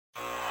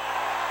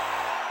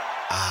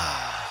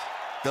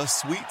The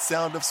sweet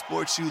sound of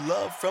sports you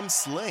love from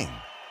Sling.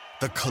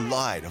 The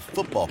collide of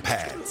football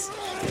pads.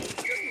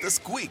 The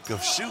squeak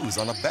of shoes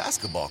on a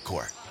basketball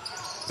court.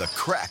 The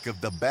crack of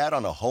the bat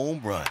on a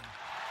home run.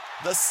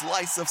 The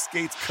slice of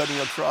skates cutting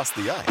across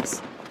the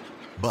ice.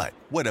 But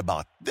what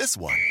about this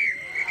one?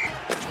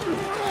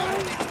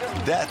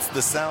 That's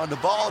the sound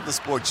of all the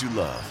sports you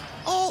love,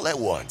 all at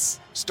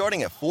once.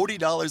 Starting at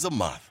 $40 a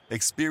month.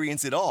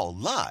 Experience it all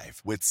live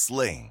with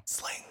Sling.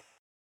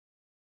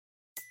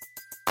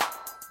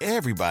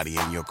 Everybody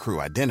in your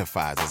crew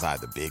identifies as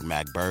either Big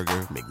Mac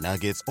Burger,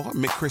 McNuggets, or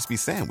McCrispy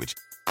Sandwich.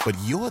 But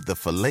you're the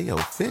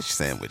Filet-O-Fish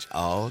Sandwich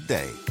all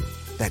day.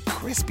 That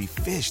crispy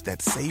fish,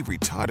 that savory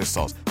tartar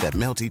sauce, that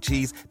melty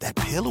cheese, that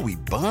pillowy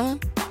bun.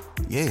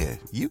 Yeah,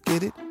 you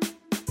get it.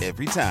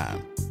 Every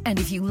time. And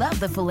if you love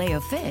the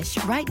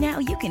Filet-O-Fish, right now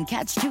you can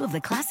catch two of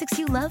the classics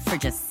you love for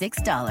just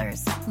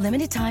 $6.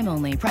 Limited time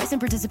only. Price and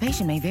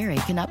participation may vary.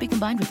 Cannot be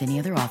combined with any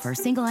other offer.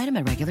 Single item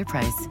at regular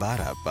price.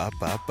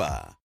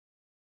 Ba-da-ba-ba-ba.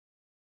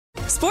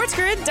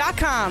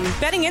 SportsGrid.com.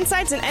 Betting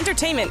insights and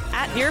entertainment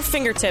at your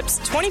fingertips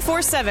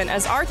 24/7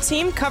 as our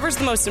team covers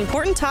the most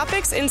important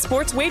topics in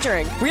sports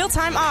wagering.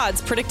 Real-time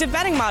odds, predictive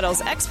betting models,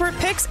 expert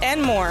picks,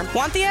 and more.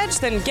 Want the edge?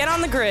 Then get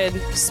on the grid.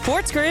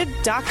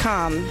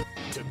 SportsGrid.com.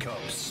 To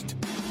coast.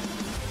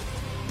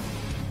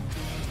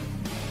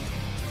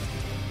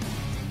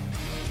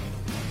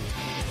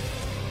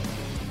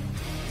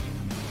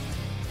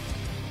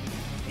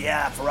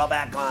 Yeah, Pharrell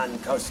back on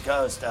Coast to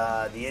Coast.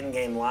 The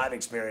in-game live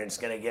experience is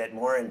going to get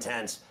more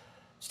intense.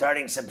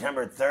 Starting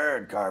September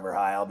 3rd, Carver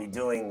High, I'll be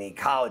doing the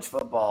college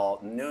football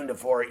noon to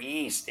 4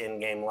 East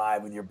in-game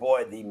live with your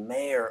boy, the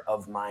mayor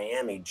of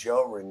Miami,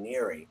 Joe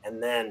Ranieri.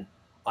 And then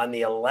on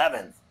the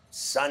 11th,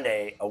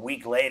 Sunday, a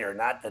week later,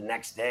 not the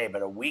next day,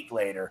 but a week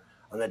later,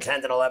 on the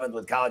 10th and 11th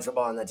with college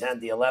football on the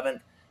 10th. The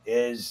 11th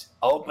is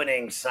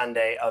opening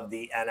Sunday of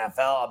the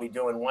NFL. I'll be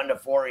doing 1 to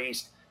 4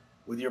 East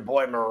with your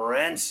boy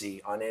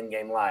Morency on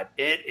In-Game Live.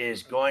 It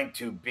is going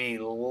to be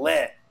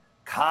lit.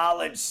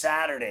 College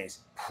Saturdays,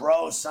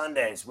 pro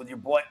Sundays with your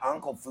boy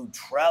Uncle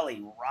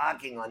Futrelli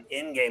rocking on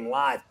In-Game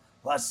Live,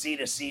 plus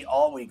C2C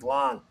all week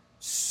long.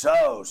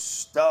 So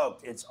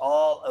stoked. It's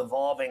all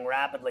evolving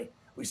rapidly.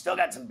 We still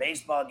got some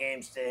baseball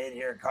games to hit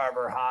here at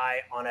Carver High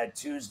on a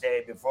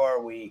Tuesday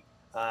before we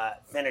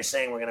finish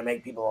saying we're going to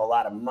make people a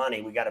lot of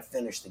money. We got to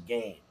finish the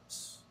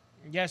games.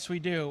 Yes, we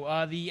do.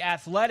 The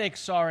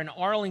Athletics are in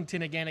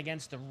Arlington again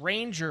against the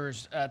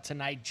Rangers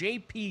tonight.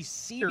 J.P.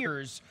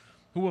 Sears,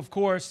 who, of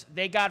course,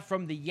 they got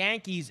from the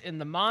Yankees in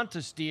the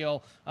Montas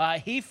deal,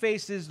 he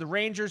faces the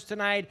Rangers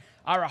tonight.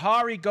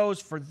 Arahari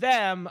goes for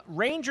them.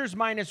 Rangers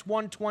minus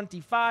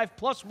 125,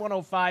 plus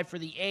 105 for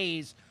the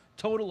A's,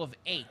 total of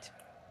 8.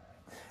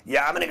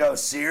 Yeah, I'm going to go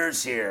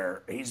Sears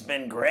here. He's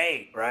been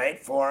great,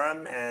 right, for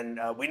him. And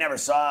we never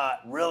saw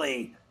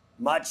really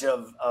much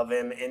of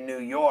him in New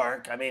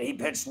York. I mean, he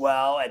pitched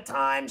well at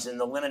times in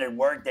the limited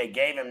work they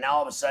gave him. Now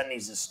all of a sudden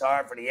he's a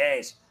star for the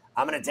A's.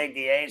 I'm going to take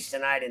the A's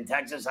tonight in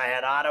Texas. I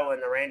had Otto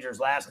and the Rangers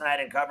last night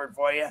and covered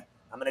for you.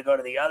 I'm going to go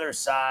to the other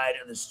side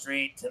of the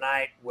street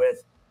tonight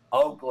with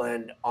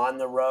Oakland on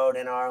the road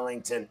in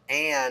Arlington.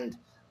 And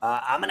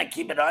I'm going to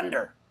keep it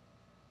under.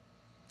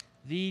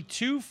 The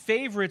two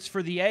favorites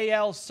for the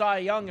AL Cy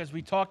Young, as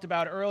we talked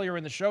about earlier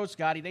in the show,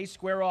 Scotty, they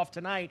square off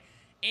tonight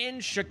in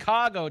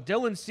Chicago.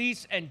 Dylan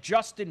Cease and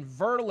Justin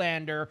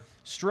Verlander.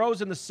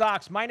 Stros and the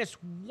Sox, minus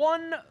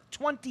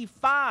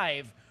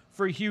 125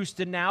 for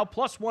Houston now,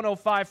 plus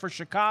 105 for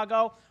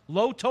Chicago.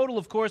 Low total,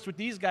 of course, with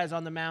these guys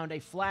on the mound, a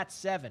flat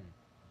 7.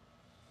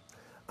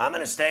 I'm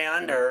going to stay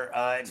under.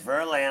 It's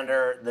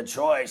Verlander, the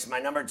choice. My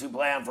number 2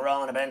 play on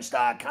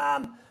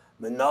PharrellOnTheBench.com.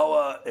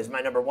 Manoah is my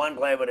number 1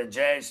 play with the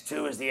Jays.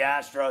 2 is the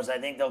Astros. I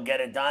think they'll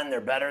get it done. They're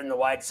better than the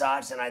White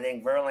Sox, and I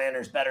think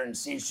Verlander's better than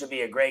Cease. Should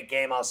be a great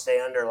game. I'll stay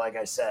under, like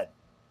I said.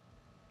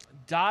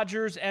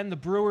 Dodgers and the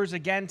Brewers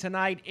again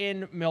tonight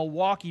in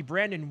Milwaukee.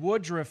 Brandon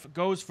Woodruff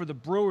goes for the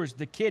Brewers.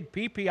 The kid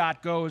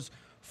Pipiot goes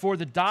for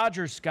the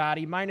Dodgers,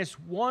 Scotty. Minus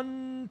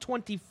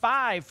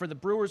 125 for the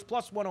Brewers,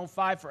 plus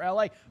 105 for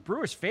LA.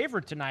 Brewers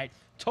favored tonight.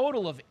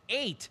 Total of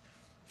 8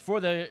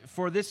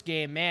 for this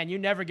game. Man, you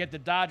never get the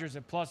Dodgers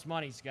at plus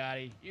money,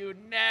 Scotty. You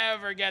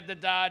never get the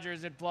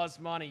Dodgers at plus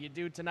money. You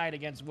do tonight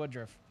against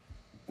Woodruff.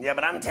 Yeah,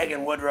 but I'm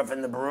taking Woodruff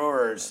and the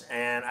Brewers,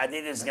 and I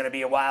think this is going to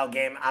be a wild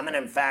game. I'm going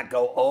to, in fact,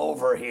 go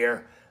over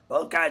here.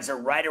 Both guys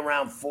are right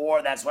around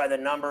 4. That's why the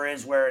number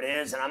is where it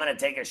is, and I'm going to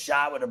take a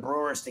shot with the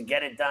Brewers to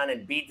get it done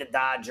and beat the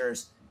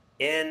Dodgers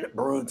in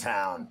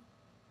Brewtown.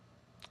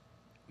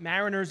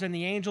 Mariners and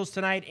the Angels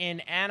tonight in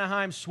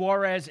Anaheim.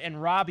 Suarez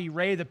and Robbie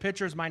Ray, the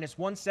pitchers, minus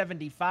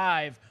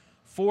 175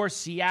 for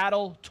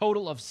Seattle.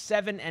 Total of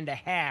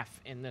 7.5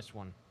 in this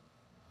one.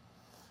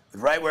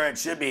 Right where it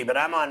should be, but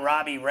I'm on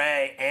Robbie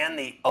Ray and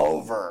the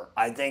over.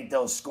 I think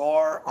they'll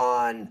score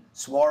on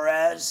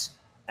Suarez,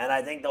 and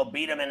I think they'll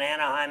beat him in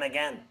Anaheim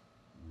again.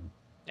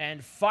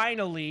 And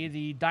finally,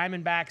 the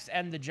Diamondbacks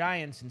and the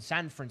Giants in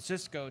San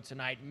Francisco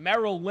tonight.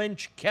 Merrill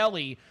Lynch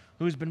Kelly,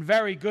 who's been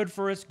very good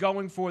for us,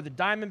 going for the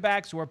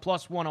Diamondbacks, who are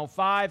plus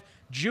 105.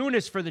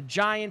 Junis for the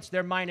Giants,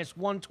 they're minus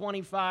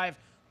 125.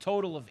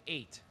 total of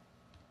 8.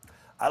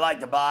 I like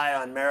to buy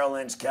on Merrill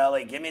Lynch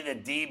Kelly. Give me the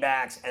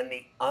D-backs and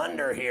the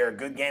under here.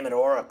 Good game at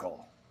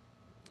Oracle.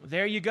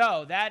 There you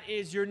go. That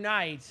is your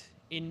night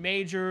in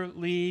Major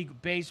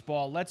League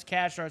Baseball. Let's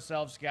cash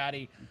ourselves,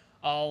 Scotty.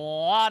 A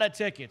lot of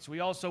tickets. We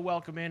also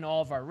welcome in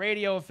all of our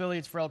radio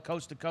affiliates for El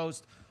Coast to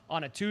Coast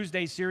on a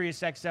Tuesday,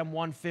 Sirius XM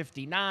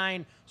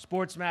 159,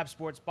 Sports Map,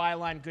 Sports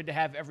Byline. Good to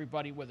have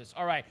everybody with us.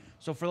 All right,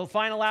 so for the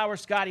final hour,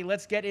 Scotty,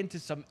 let's get into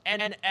some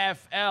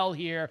NFL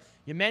here.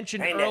 You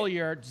mentioned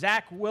earlier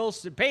Zach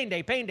Wilson, Pain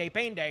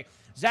Day.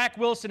 Zach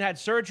Wilson had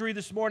surgery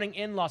this morning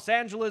in Los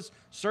Angeles.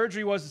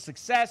 Surgery was a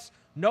success.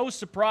 No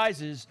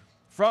surprises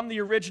from the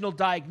original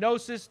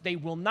diagnosis. They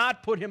will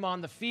not put him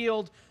on the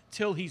field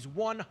till he's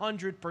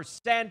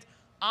 100%.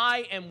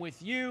 I am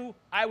with you.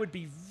 I would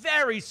be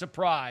very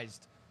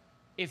surprised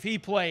if he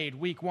played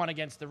week 1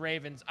 against the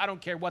Ravens. I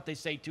don't care what they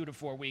say, 2 to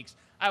 4 weeks.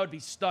 I would be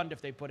stunned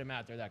if they put him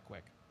out there that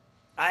quick.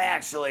 I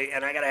got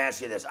to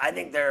ask you this. I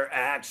think they're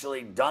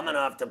actually dumb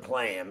enough to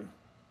play him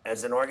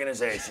as an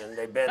organization.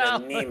 They've been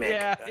anemic.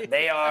 Yeah.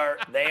 They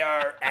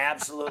are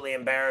absolutely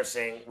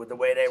embarrassing with the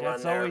way they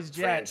run their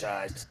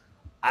franchise.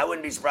 I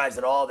wouldn't be surprised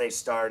at all they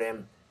start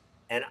him.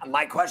 And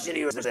my question to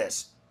you is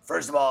this.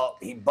 First of all,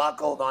 he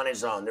buckled on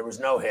his own. There was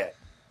no hit.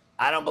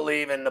 I don't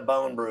believe in the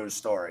bone bruise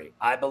story.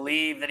 I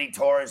believe that he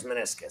tore his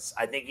meniscus.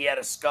 I think he had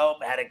a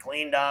scope, had it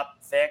cleaned up,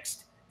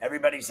 fixed.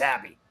 Everybody's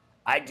happy.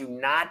 I do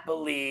not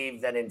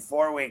believe that in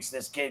 4 weeks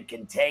this kid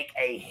can take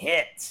a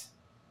hit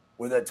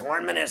with a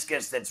torn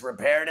meniscus that's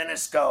repaired in a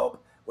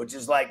scope, which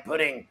is like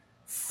putting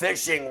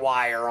fishing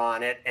wire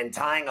on it and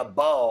tying a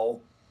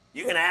bow.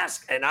 You can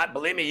ask, and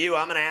believe me,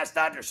 I'm going to ask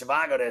Dr.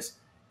 Zhivago this.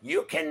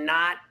 You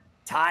cannot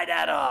tie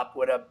that up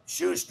with a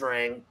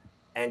shoestring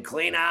and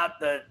clean out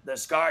the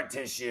scar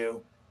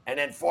tissue, and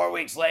then 4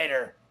 weeks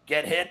later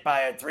get hit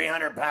by a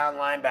 300-pound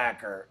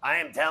linebacker. I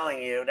am telling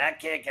you,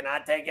 that kid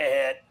cannot take a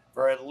hit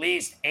for at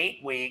least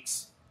 8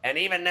 weeks. And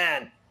even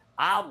then,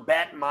 I'll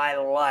bet my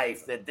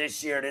life that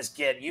this year, this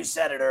kid, you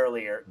said it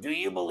earlier, do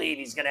you believe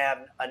he's going to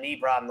have a knee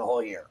problem the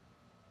whole year?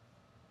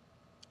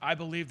 I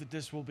believe that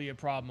this will be a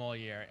problem all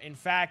year. In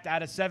fact,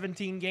 out of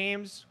 17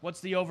 games,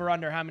 what's the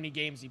over-under how many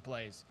games he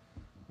plays?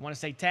 You want to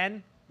say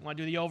 10? You want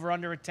to do the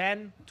over-under at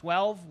 10,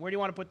 12? Where do you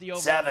want to put the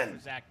over-under for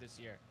Zach this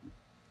year?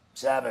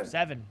 7.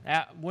 7.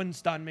 Wouldn't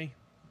stun me.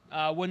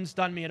 Wouldn't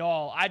stun me at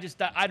all. I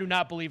do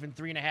not believe in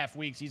 3.5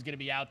 weeks he's going to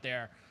be out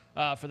there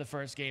for the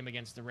first game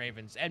against the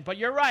Ravens. But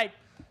you're right.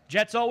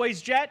 Jets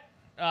always jet.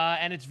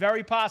 And it's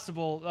very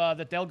possible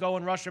that they'll go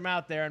and rush him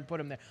out there and put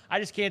him there. I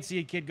just can't see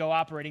a kid go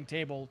operating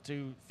table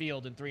to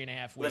field in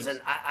 3.5 weeks.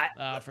 Listen,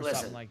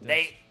 something like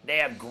this. They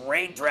have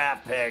great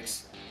draft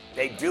picks.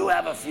 They do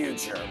have a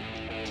future.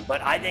 But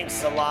I think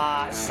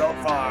Salah so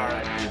far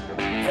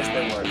has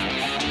been worth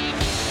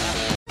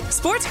it.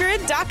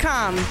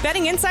 SportsGrid.com.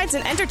 Betting insights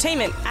and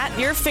entertainment at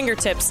your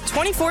fingertips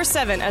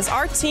 24/7 as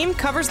our team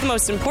covers the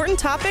most important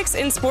topics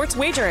in sports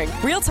wagering.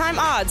 Real-time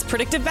odds,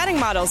 predictive betting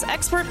models,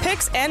 expert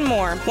picks, and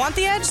more. Want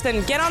the edge?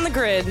 Then get on the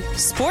grid.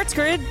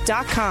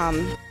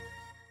 SportsGrid.com.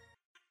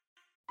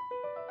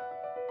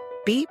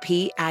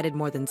 BP added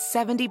more than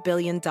 $70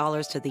 billion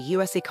to the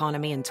U.S.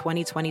 economy in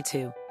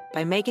 2022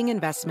 by making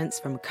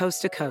investments from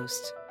coast to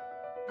coast.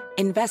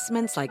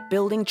 Investments like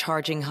building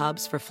charging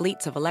hubs for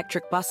fleets of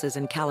electric buses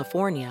in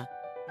California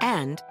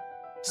and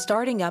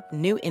starting up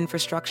new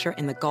infrastructure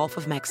in the Gulf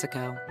of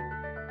Mexico.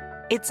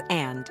 It's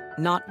and,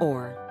 not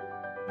or.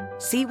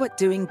 See what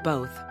doing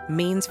both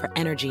means for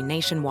energy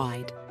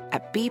nationwide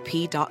at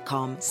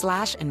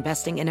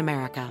bp.com/investing in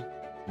America.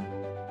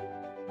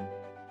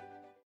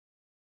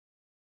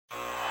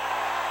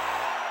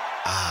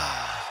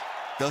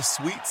 The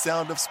sweet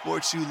sound of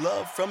sports you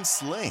love from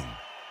Sling.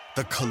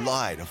 The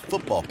collide of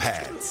football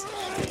pads.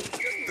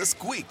 The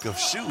squeak of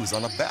shoes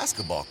on a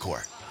basketball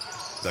court.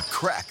 The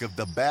crack of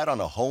the bat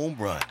on a home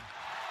run.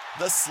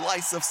 The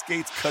slice of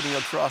skates cutting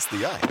across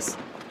the ice.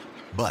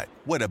 But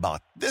what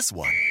about this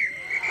one?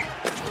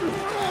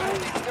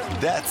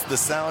 That's the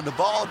sound of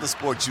all the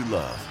sports you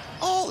love,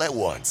 all at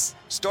once.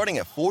 Starting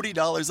at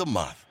 $40 a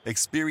month.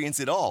 Experience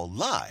it all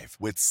live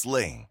with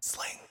Sling.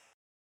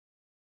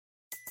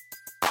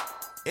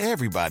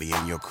 Everybody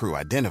in your crew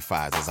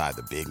identifies as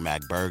either Big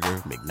Mac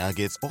Burger,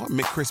 McNuggets, or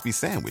McCrispy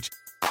Sandwich.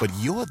 But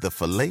you're the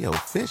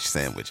Filet-O-Fish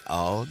Sandwich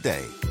all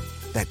day.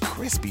 That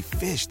crispy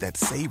fish, that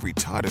savory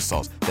tartar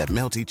sauce, that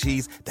melty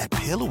cheese, that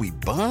pillowy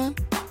bun.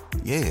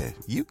 Yeah,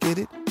 you get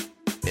it.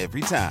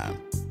 Every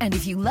time. And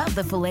if you love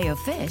the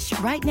Filet-O-Fish,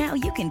 right now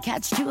you can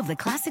catch 2 of the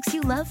classics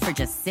you love for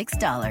just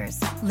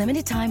 $6.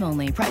 Limited time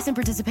only. Price and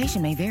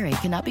participation may vary.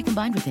 Cannot be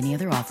combined with any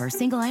other offer.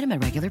 Single item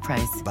at regular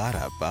price.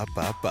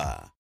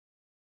 Ba-da-ba-ba-ba.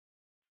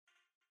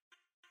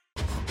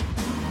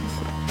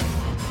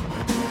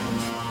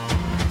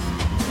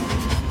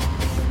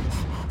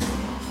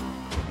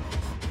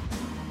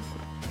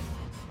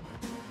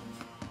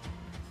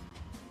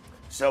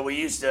 So we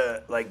used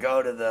to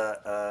go to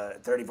the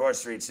 34th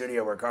Street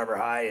studio where Carver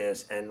High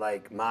is, and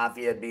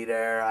Mafia would be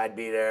there, I'd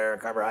be there,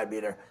 Carver High'd be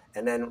there,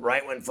 And then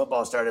right when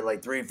football started,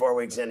 like 3-4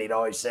 weeks in, he'd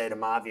always say to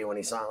Mafia when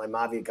he saw it, like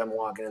Mafia come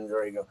walking in the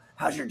door, he'd go,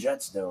 "How's your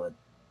Jets doing?"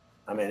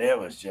 I mean, it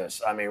was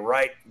just,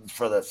 right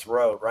for the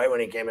throat. Right when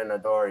he came in the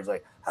door, he's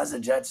like, "How's the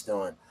Jets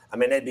doing?" I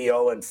mean, they'd be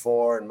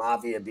 0-4, and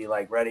Mafia would be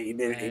like ready. He'd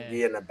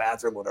be in the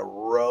bathroom with a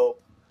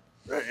rope.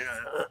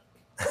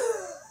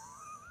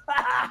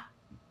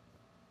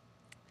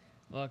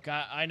 Look,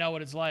 I know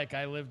what it's like.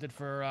 I lived it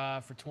for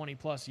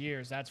 20-plus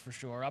years, that's for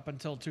sure. Up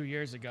until 2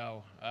 years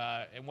ago.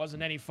 It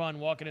wasn't any fun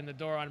walking in the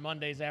door on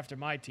Mondays after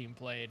my team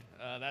played,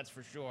 that's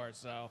for sure.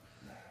 So,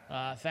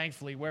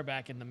 thankfully, we're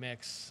back in the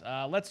mix.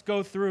 Let's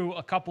go through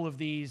a couple of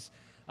these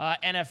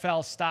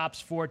NFL stops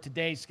for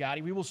today,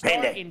 Scotty. We will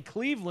start in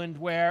Cleveland,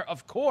 where,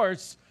 of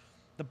course,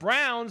 the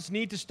Browns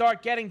need to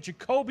start getting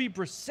Jacoby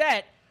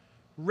Brissett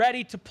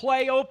ready to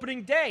play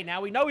opening day.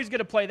 Now, we know he's going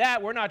to play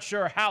that. We're not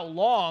sure how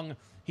long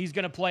he's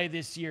going to play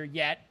this year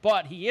yet,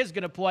 but he is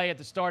going to play at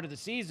the start of the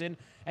season.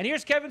 And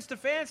here's Kevin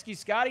Stefanski,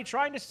 Scotty,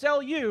 trying to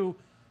sell you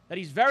that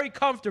he's very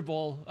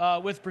comfortable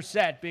with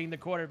Brissett being the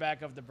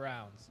quarterback of the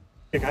Browns.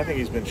 I think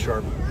he's been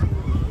sharp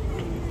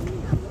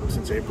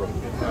since April.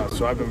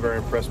 So I've been very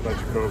impressed by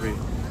Jacoby,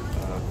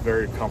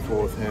 very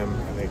comfortable with him.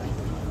 I think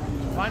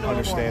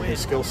understand his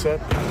skill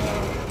set.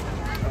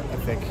 I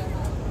think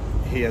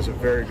he has a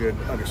very good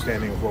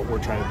understanding of what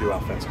we're trying to do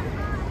offensively.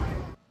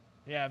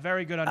 Yeah,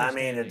 very good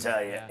understanding. I mean, to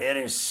tell you, it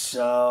is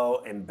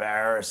so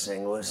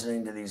embarrassing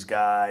listening to these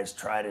guys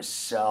try to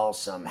sell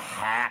some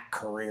hack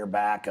career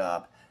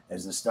backup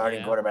as the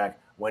starting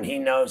quarterback when he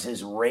knows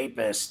his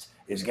rapist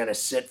is going to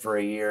sit for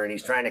a year, and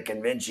he's trying to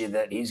convince you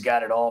that he's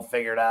got it all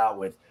figured out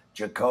with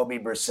Jacoby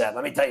Brissett.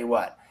 Let me tell you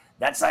what,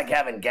 that's like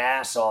having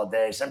gas all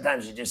day.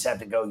 Sometimes you just have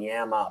to go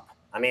yam up.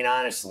 I mean,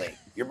 honestly,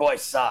 your boy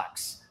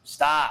sucks.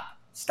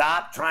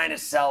 Stop trying to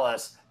sell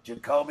us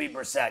Jacoby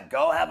Brissett.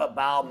 Go have a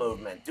bowel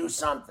movement. Do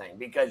something,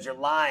 because you're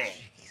lying.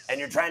 And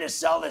you're trying to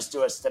sell this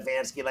to us,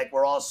 Stefanski, like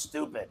we're all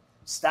stupid.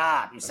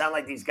 Stop. You sound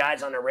like these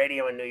guys on the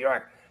radio in New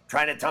York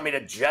trying to tell me the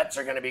Jets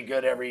are going to be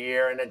good every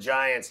year and the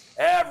Giants.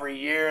 Every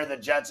year the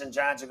Jets and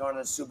Giants are going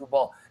to the Super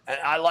Bowl. And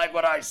I like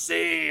what I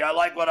see. I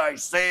like what I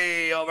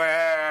see over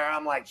here.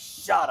 I'm like,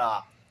 shut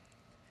up.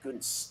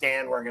 Couldn't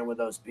stand working with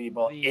those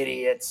people.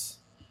 Idiots.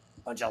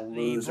 Bunch of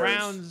losers. The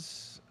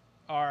Browns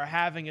are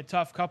having a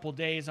tough couple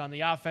days on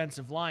the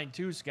offensive line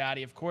too,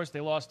 Scotty. Of course,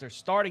 they lost their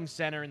starting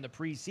center in the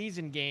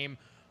preseason game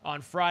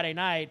on Friday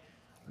night.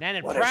 Then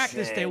in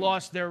practice, they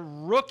lost their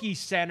rookie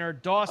center,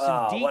 Dawson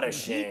Deaton.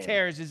 He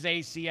tears his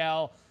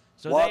ACL.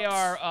 So they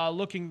are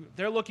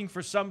looking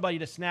for somebody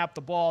to snap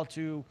the ball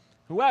to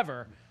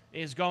whoever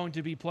is going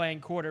to be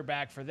playing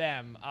quarterback for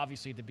them.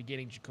 Obviously, at the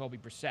beginning, Jacoby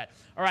Brissett.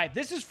 All right,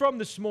 this is from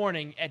this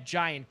morning at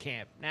Giant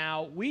Camp.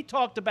 Now, we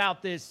talked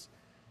about this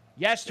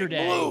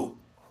yesterday.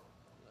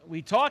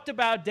 We talked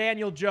about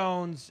Daniel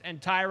Jones and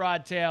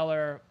Tyrod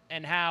Taylor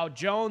and how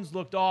Jones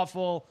looked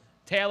awful,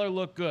 Taylor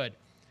looked good.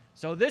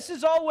 So this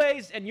is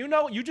always, and you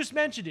know, you just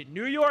mentioned it,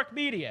 New York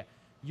media.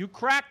 You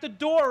crack the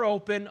door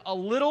open a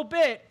little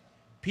bit,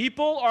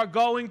 people are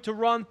going to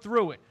run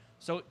through it.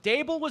 So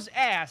Dable was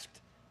asked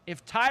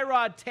if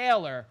Tyrod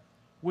Taylor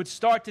would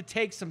start to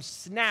take some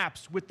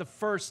snaps with the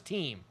first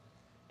team.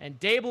 And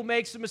Dable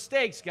makes a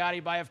mistake, Scotty,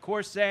 by, of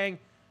course, saying,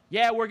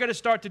 yeah, we're going to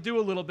start to do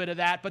a little bit of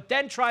that, but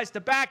then tries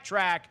to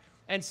backtrack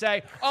and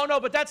say, oh, no,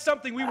 but that's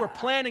something we were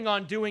planning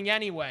on doing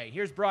anyway.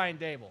 Here's Brian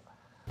Dable.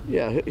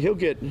 Yeah, he'll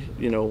get,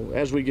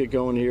 as we get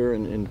going here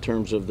in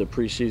terms of the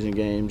preseason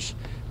games,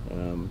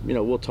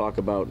 we'll talk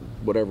about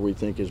whatever we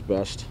think is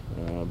best.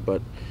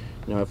 But,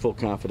 I have full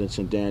confidence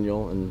in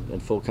Daniel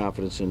and full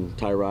confidence in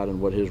Tyrod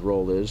and what his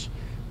role is.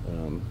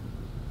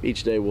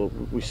 Each day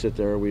we sit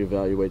there, we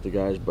evaluate the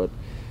guys, but,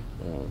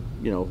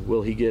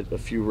 will he get a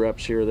few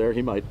reps here or there?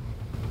 He might.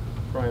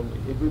 Brian,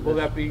 will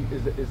that be,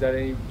 is that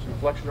any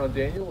reflection on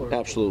Daniel? Or?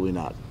 Absolutely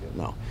not,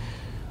 no.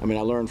 I mean,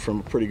 I learned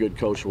from a pretty good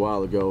coach a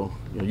while ago,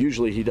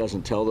 usually he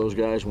doesn't tell those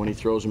guys when he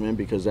throws them in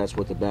because that's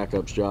what the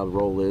backup's job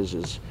role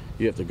is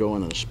you have to go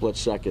in a split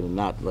second and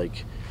not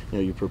like,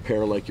 you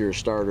prepare like you're a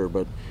starter,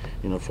 but,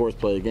 fourth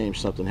play of the game,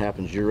 something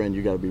happens, you're in,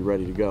 you got to be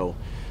ready to go.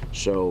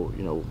 So,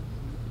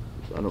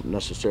 I don't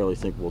necessarily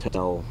think we'll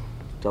tell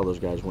those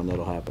guys when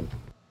that'll happen.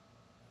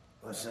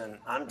 Listen,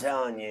 I'm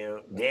telling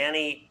you,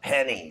 Danny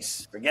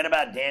Pennies, forget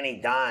about Danny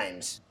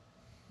Dimes,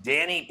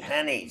 Danny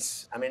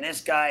Pennies. I mean, this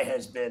guy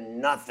has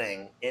been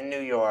nothing in New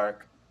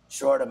York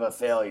short of a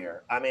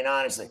failure. I mean,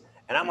 honestly.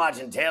 And I'm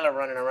watching Taylor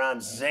running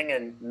around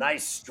singing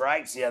nice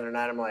strikes the other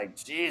night. I'm like,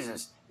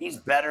 Jesus, he's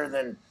better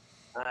than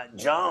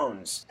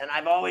Jones. And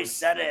I've always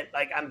said it,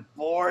 like, I'm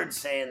bored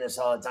saying this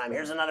all the time.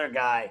 Here's another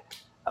guy.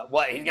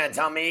 What, he's going to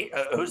tell me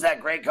who's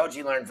that great coach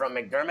he learned from?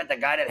 McDermott, the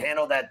guy that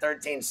handled that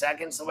 13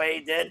 seconds the way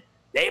he did?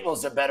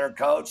 Dable's a better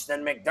coach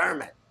than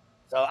McDermott.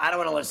 So I don't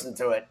want to listen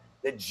to it.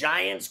 The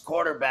Giants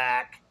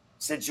quarterback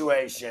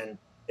situation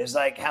is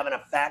like having a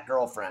fat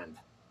girlfriend.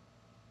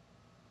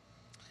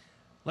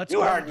 Let's you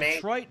go heard to me.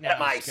 Detroit now,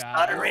 Am I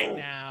stuttering?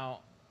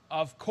 Now,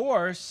 of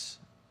course,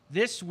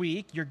 this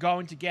week you're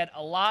going to get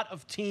a lot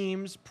of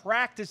teams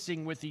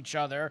practicing with each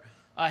other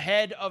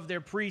ahead of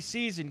their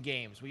preseason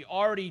games. We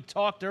already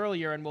talked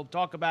earlier, and we'll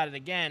talk about it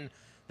again,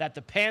 that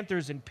the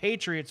Panthers and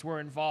Patriots were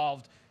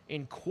involved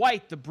in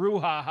quite the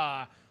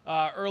brouhaha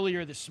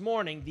earlier this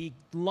morning. The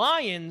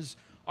Lions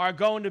are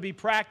going to be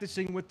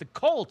practicing with the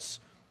Colts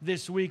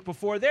this week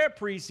before their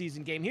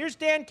preseason game. Here's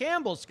Dan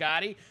Campbell,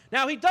 Scotty.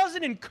 Now, he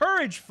doesn't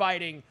encourage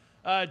fighting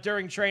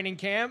during training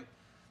camp.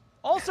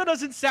 Also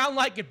doesn't sound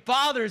like it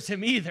bothers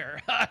him either.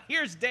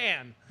 Here's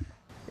Dan.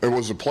 It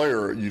was a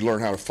player, you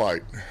learn how to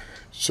fight.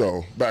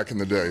 So back in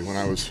the day when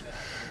I was,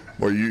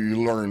 well,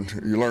 you learn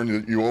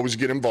that you always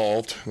get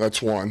involved.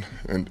 That's one.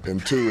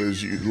 And two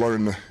is you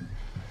learn,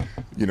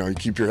 you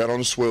keep your head on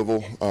a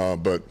swivel.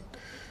 But,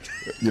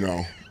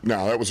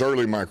 now that was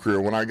early in my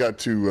career. When I got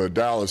to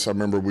Dallas, I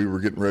remember we were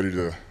getting ready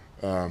to,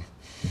 we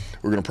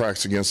were going to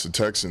practice against the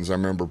Texans. I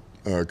remember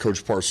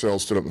Coach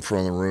Parcells stood up in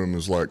front of the room and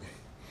was like,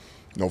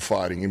 no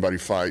fighting. Anybody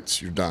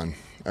fights, you're done.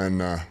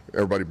 And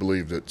everybody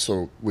believed it.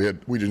 So we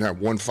didn't have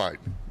one fight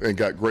and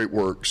got great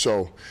work.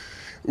 So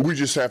we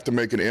just have to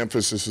make an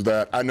emphasis of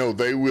that. I know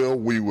they will,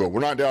 we will. We're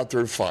not out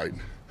there to fight,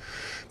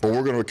 but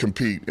we're going to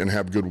compete and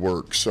have good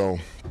work. So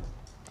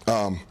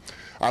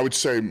I would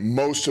say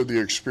most of the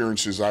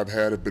experiences I've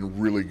had have been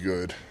really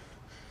good,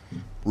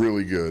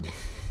 really good.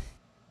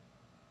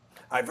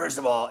 All right, first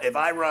of all, if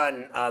I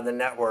run the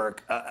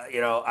network,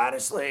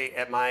 honestly,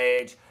 at my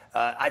age,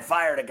 I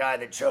fired a guy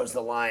that chose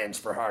the Lions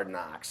for Hard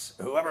Knocks.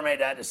 Whoever made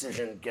that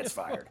decision gets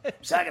fired.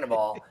 Second of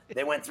all,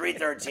 they went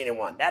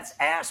 3-13-1. That's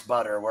ass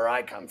butter where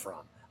I come from.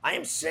 I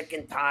am sick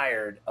and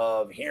tired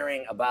of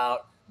hearing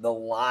about the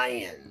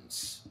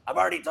Lions. I've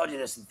already told you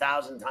this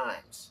 1,000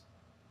 times.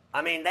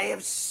 I mean, they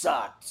have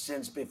sucked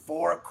since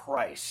before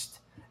Christ.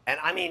 And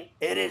I mean,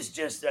 it is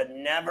just a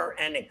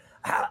never-ending.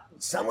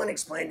 Someone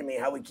explained to me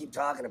how we keep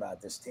talking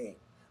about this team.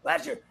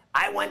 Last year,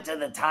 I went to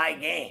the tie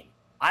game.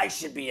 I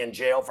should be in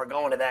jail for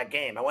going to that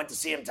game. I went to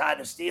see him tie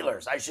the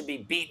Steelers. I should be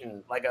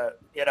beaten like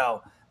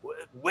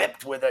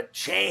whipped with a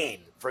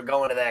chain for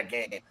going to that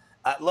game.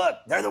 Look,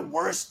 they're the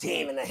worst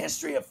team in the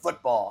history of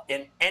football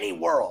in any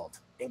world,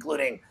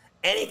 including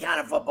any kind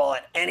of football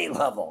at any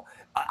level.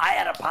 I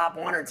had a Pop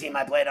Warner team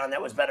I played on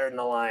that was better than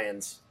the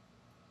Lions.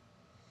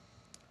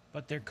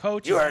 But their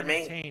coach is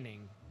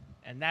entertaining,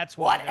 and that's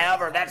why.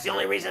 Whatever. That's the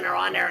only reason they're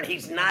on there, and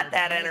he's not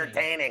that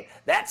entertaining.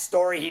 That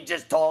story he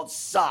just told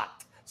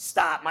sucked.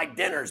 Stop, my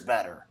dinner's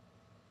better.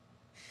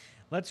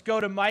 Let's go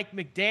to Mike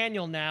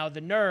McDaniel now,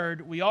 the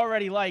nerd. We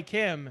already like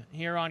him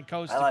here on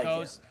Coast to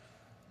Coast.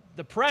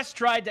 The press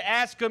tried to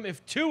ask him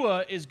if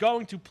Tua is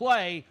going to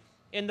play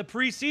in the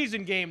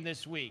preseason game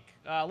this week.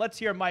 Let's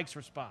hear Mike's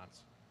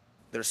response.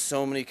 There's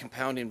so many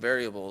compounding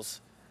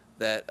variables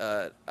that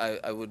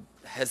I would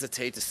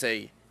hesitate to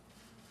say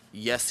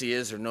yes he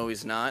is or no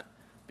he's not,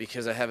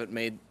 because I haven't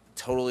made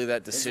totally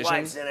that decision. His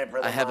wife's in it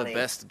for the I have money. a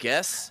best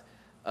guess.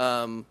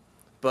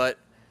 But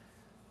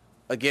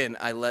again,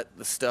 I let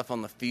the stuff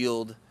on the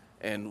field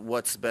and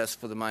what's best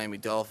for the Miami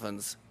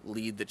Dolphins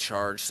lead the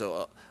charge.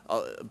 So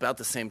about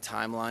the same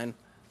timeline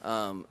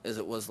as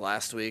it was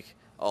last week,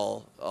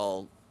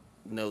 I'll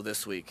know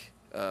this week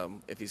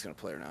if he's going to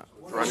play or not.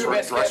 Dress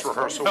rehearsal.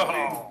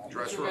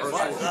 Dress rehearsal.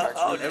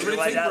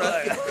 Everything's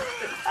right.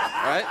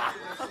 All right?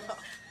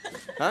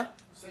 Huh?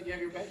 So you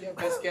have your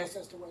best guess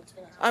as to what's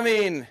going to happen? I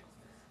mean,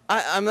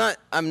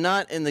 I'm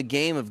not in the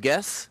game of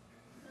guess.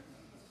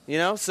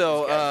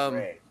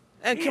 So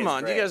and come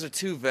on, you guys are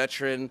too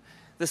veteran.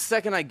 The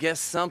second I guess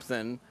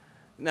something,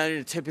 now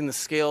you're tipping the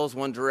scales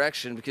one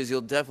direction because you'll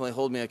definitely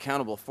hold me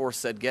accountable for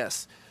said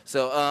guess.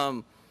 So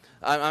I'm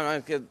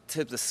going to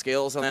tip the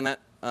scales on that,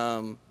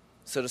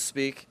 so to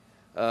speak.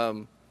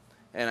 And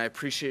I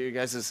appreciate you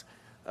guys'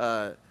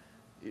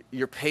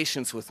 your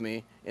patience with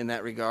me in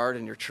that regard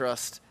and your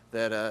trust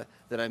that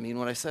I mean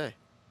what I say.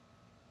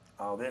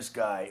 Oh, this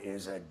guy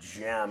is a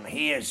gem.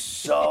 He is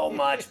so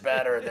much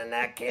better than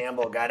that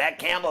Campbell guy. That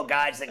Campbell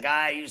guy's the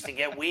guy I used to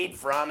get weed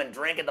from and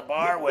drink at the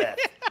bar with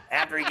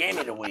after he gave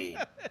me the weed.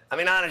 I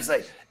mean,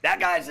 honestly,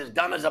 that guy's as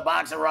dumb as a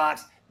box of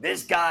rocks.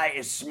 This guy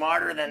is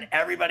smarter than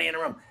everybody in the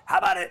room. How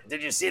about it?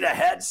 Did you see the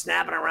head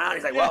snapping around?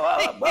 He's like, whoa,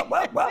 whoa, whoa,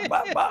 whoa,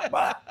 whoa, whoa,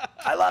 whoa.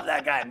 I love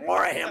that guy.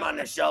 More of him on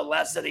the show,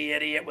 less of the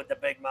idiot with the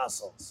big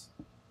muscles.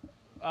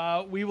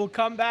 We will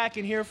come back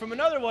and hear from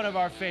another one of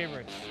our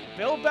favorites,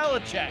 Bill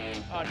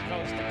Belichick on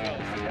Coast to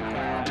Coast.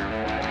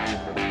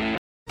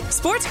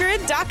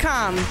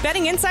 SportsGrid.com.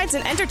 Betting insights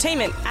and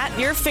entertainment at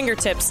your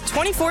fingertips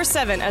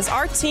 24/7 as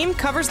our team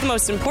covers the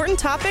most important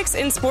topics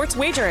in sports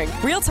wagering.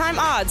 Real-time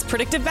odds,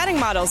 predictive betting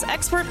models,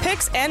 expert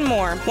picks, and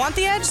more. Want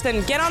the edge?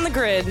 Then get on the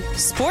grid.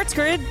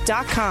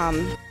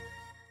 SportsGrid.com.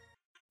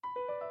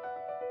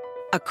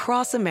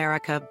 Across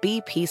America,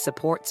 BP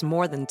supports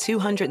more than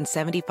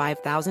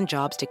 275,000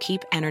 jobs to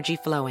keep energy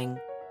flowing.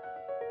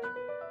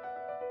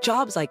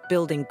 Jobs like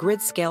building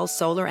grid-scale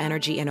solar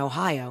energy in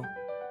Ohio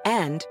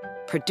and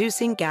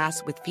producing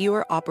gas with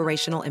fewer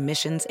operational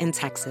emissions in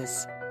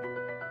Texas.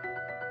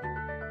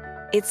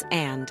 It's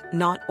and,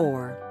 not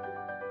or.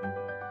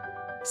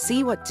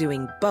 See what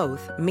doing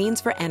both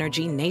means for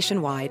energy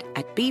nationwide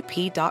at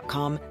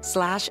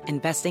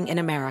bp.com/investing in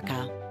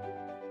America.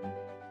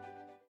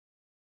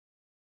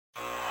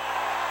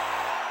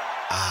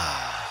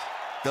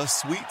 The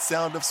sweet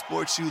sound of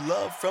sports you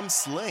love from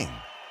Sling.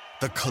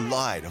 The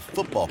collide of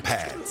football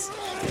pads.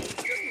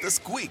 The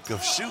squeak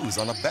of shoes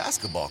on a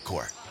basketball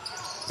court.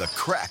 The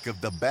crack of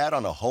the bat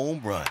on a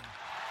home run.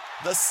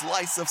 The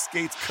slice of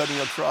skates cutting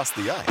across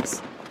the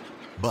ice.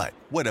 But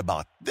what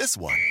about this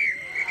one?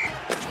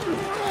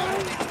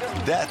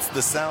 That's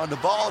the sound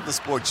of all the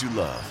sports you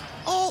love,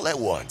 all at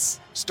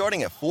once.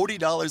 Starting at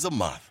 $40 a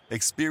month.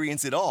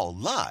 Experience it all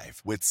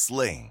live with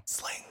Sling.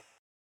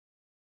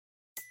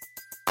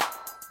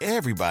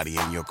 Everybody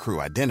in your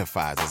crew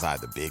identifies as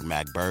either Big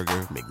Mac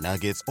Burger,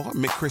 McNuggets, or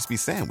McCrispy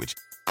Sandwich.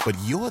 But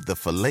you're the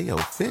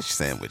Filet-O-Fish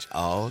Sandwich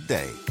all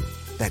day.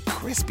 That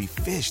crispy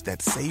fish,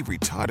 that savory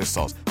tartar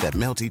sauce, that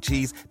melty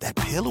cheese, that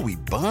pillowy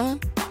bun.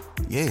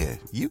 Yeah,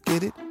 you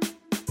get it.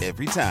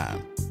 Every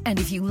time. And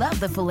if you love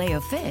the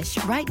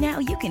Filet-O-Fish, right now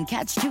you can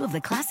catch two of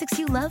the classics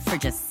you love for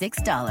just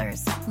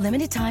 $6.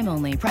 Limited time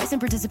only. Price and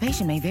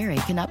participation may vary.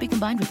 Cannot be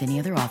combined with any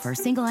other offer.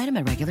 Single item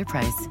at regular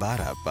price.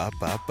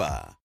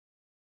 Ba-da-ba-ba-ba.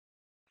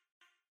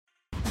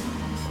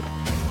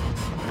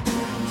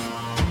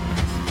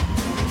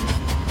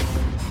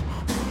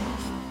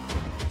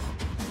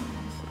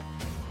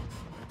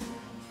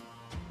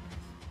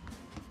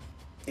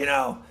 You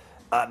know,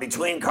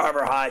 between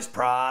Carver High's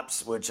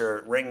props, which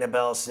are Ring the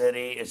Bell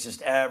City, it's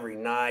just every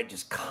night,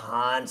 just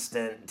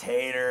constant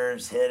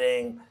taters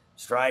hitting,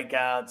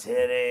 strikeouts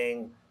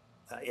hitting,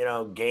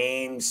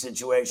 games,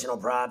 situational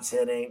props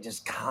hitting,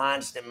 just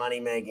constant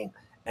money making.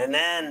 And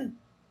then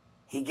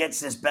he gets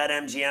this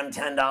BetMGM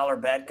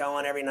 $10 bet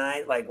going every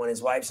night, like when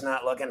his wife's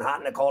not looking.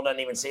 Hot Nicole doesn't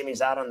even see him.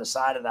 He's out on the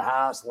side of the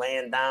house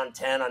laying down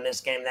 10 on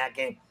this game, that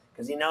game,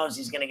 because he knows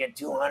he's going to get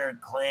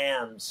 200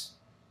 clams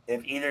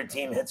if either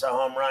team hits a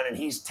home run, and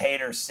he's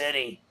Tater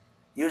City.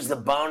 Use the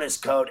bonus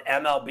code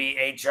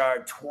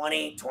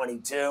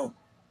MLBHR2022.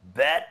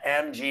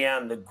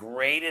 BetMGM, the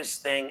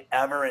greatest thing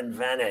ever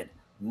invented,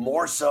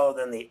 more so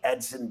than the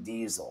Edson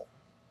Diesel.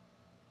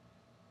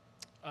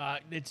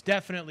 It's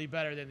definitely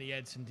better than the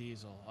Edson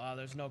Diesel.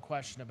 There's no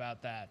question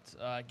about that.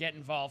 Get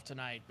involved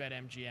tonight.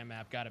 BetMGM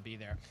app, got to be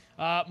there.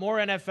 More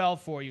NFL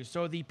for you.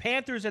 So the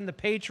Panthers and the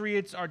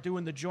Patriots are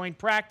doing the joint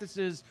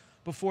practices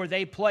before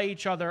they play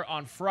each other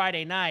on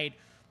Friday night.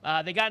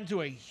 They got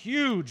into a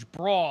huge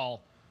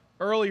brawl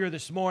earlier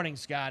this morning,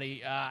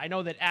 Scotty. I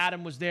know that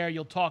Adam was there.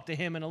 You'll talk to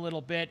him in a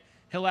little bit.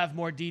 He'll have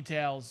more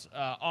details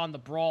on the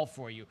brawl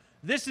for you.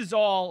 This is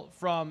all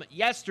from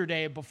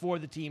yesterday before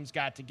the teams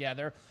got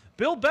together.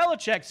 Bill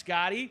Belichick,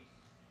 Scotty,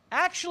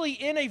 actually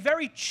in a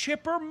very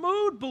chipper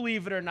mood,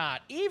 believe it or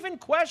not. Even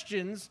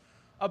questions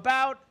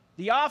about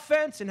the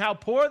offense and how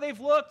poor they've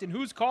looked and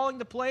who's calling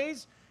the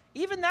plays.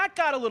 Even that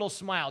got a little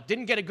smile.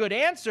 Didn't get a good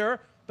answer,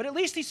 but at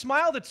least he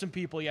smiled at some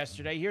people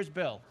yesterday. Here's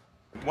Bill.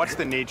 What's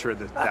the nature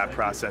of that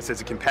process?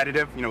 Is it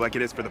competitive, like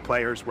it is for the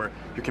players, where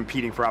you're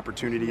competing for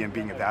opportunity and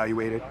being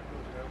evaluated?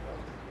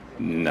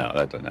 No,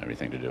 that doesn't have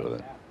anything to do with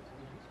it.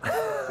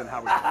 Then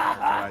how would you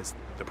characterize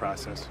the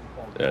process?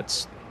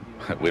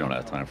 We don't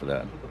have time for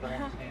that.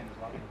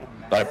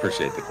 I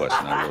appreciate the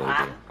question. I really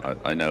do.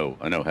 I know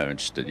how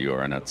interested you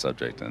are in that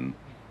subject, and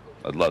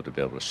I'd love to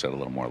be able to shed a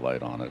little more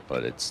light on it,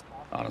 but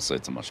honestly,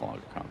 it's a much longer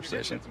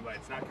conversation. You did shed some light.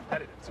 It's not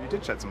competitive, so you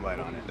did shed some light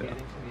on it. Yeah.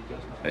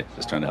 Hey,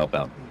 just trying to help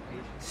out.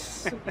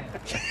 This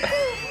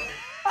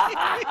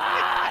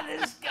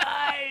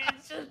guy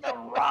is just a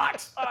rock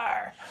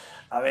star.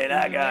 I mean,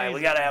 that guy,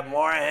 we got to have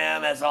more of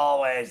him as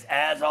always.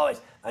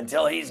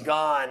 Until he's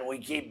gone, we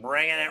keep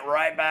bringing it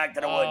right back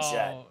to the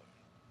woodshed.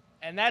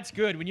 And that's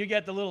good. When you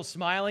get the little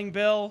smiling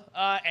Bill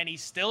and he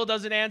still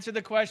doesn't answer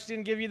the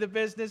question, give you the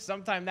business,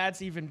 sometimes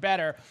that's even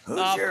better.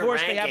 Who's your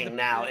ranking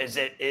now? Is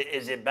it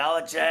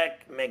Belichick,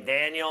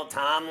 McDaniel,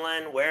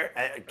 Tomlin,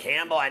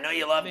 Campbell? I know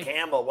you love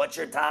Campbell. What's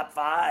your top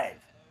 5?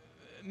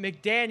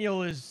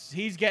 McDaniel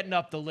he's getting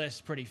up the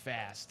list pretty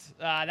fast.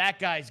 That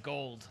guy's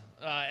gold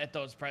at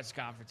those press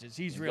conferences.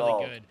 He's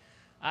really good.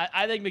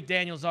 I think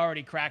McDaniel's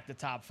already cracked the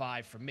top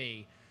 5 for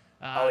me.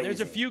 There's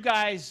a few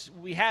guys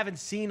we haven't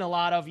seen a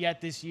lot of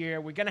yet this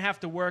year. We're going to have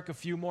to work a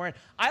few more.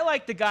 I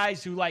like the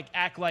guys who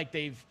act like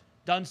they've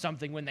done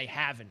something when they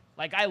haven't.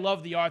 I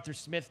love the Arthur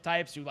Smith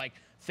types who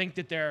think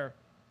that they're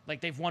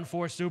they've won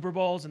 4 Super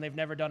Bowls and they've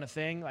never done a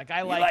thing.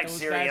 I like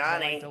those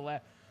Sirianni. guys.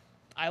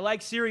 I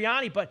like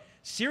Sirianni, but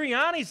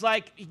Sirianni's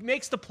he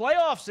makes the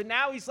playoffs and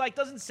now he's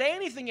doesn't say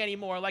anything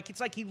anymore.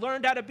 It's like he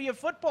learned how to be a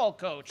football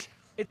coach.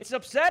 It's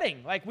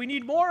upsetting. We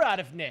need more out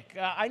of Nick.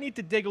 I need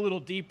to dig a little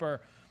deeper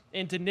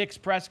into Nick's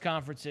press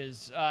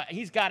conferences.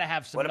 He's got to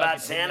have some. What about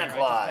Santa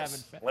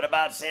Claus?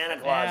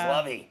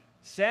 Lovey?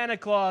 Santa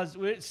Claus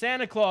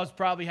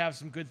probably have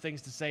some good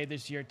things to say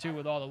this year too,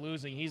 with all the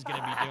losing he's going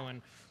to be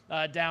doing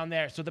down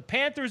there. So the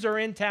Panthers are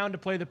in town to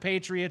play the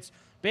Patriots.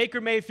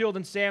 Baker Mayfield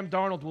and Sam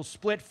Darnold will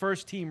split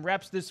first-team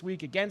reps this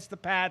week against the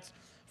Pats.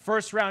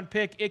 First-round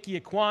pick Ike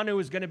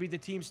Ekwonu is going to be the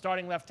team's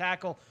starting left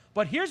tackle.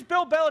 But here's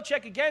Bill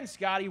Belichick again,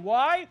 Scotty.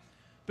 Why?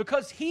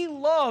 Because he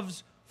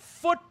loves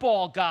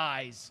football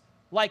guys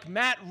like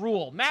Matt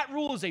Rule. Matt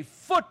Rule is a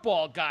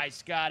football guy,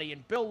 Scotty,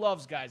 and Bill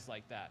loves guys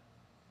like that.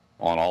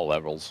 On all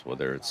levels,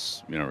 whether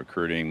it's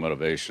recruiting,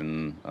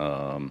 motivation,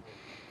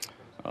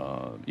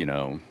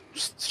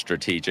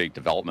 strategic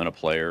development of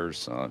players.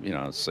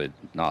 So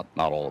not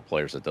all the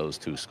players at those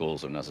two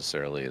schools are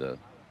necessarily the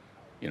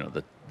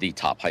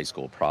top high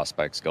school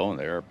prospects going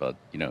there, but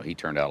he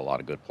turned out a lot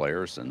of good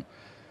players, and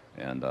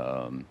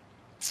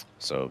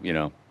so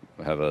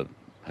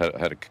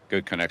had a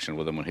good connection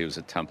with him when he was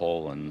at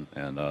Temple, and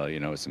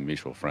some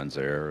mutual friends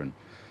there and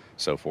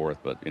so forth.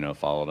 But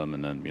followed him,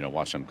 and then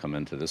watched him come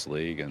into this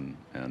league, and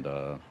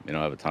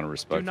have a ton of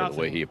respect for the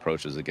way he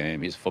approaches the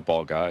game. He's a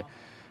football guy,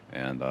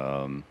 and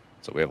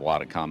so we have a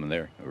lot in common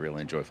there. We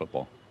really enjoy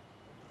football.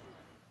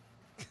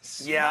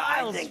 Yeah,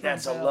 I think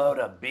that's a load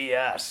of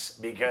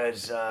BS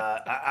because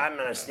I'm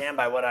going to stand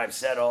by what I've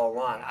said all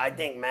along. I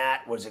think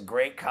Matt was a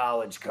great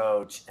college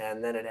coach,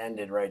 and then it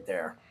ended right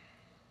there.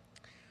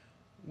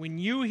 When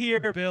you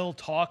hear Bill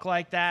talk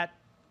like that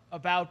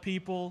about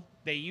people,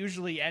 they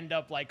usually end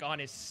up like on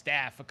his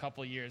staff a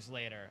couple years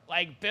later.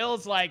 Like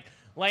Bill's like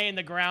laying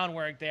the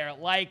groundwork there.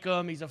 Like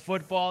him, he's a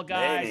football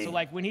guy. Maybe. So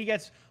like when he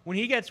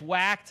gets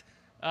whacked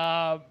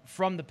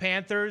from the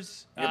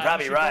Panthers, you're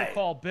probably right. Go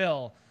call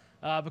Bill.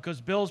 Because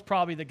Bill's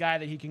probably the guy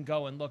that he can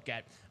go and look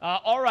at.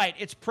 All right,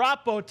 it's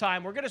prop boat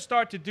time. We're going to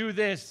start to do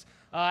this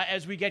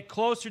as we get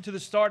closer to the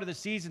start of the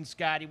season,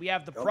 Scotty. We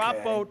have the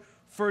prop boat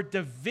for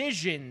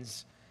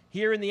divisions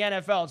here in the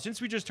NFL.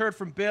 Since we just heard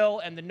from Bill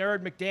and the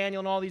nerd McDaniel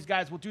and all these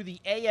guys, we'll do the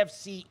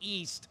AFC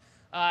East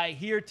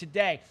here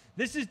today.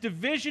 This is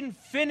division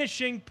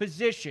finishing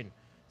position,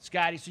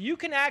 Scotty. So you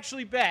can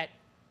actually bet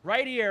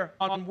right here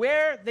on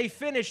where they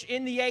finish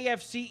in the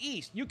AFC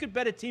East. You could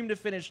bet a team to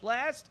finish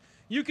last.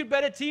 You could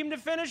bet a team to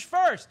finish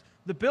first.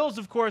 The Bills,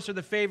 of course, are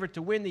the favorite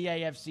to win the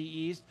AFC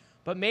East,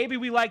 but maybe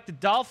we like the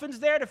Dolphins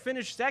there to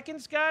finish second,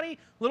 Scotty.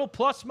 Little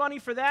plus money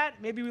for that.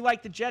 Maybe we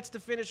like the Jets to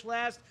finish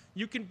last.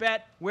 You can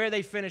bet where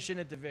they finish in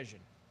a division.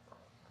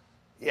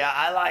 Yeah,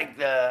 I like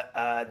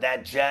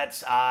that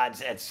Jets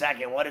odds at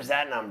second. What is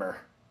that number?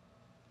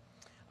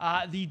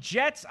 The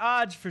Jets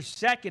odds for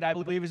second, I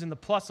believe, is in the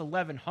plus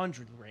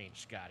 1,100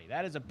 range, Scotty.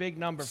 That is a big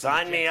number.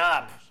 Sign me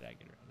up.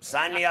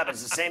 Sign me up.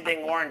 It's the same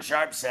thing Warren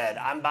Sharp said.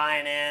 I'm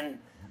buying in.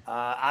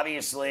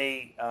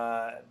 Obviously,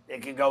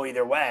 it could go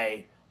either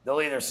way.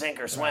 They'll either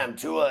sink or swim.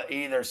 Tua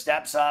either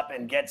steps up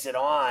and gets it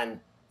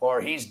on,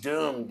 or he's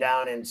doomed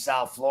down in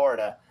South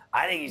Florida.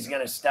 I think he's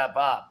going to step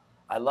up.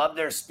 I love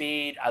their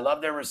speed. I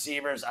love their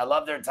receivers. I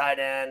love their tight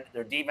end,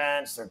 their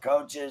defense, their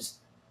coaches.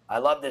 I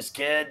love this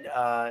kid.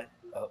 I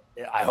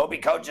hope he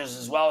coaches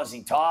as well as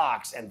he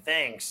talks and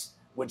thinks,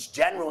 which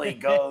generally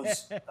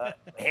goes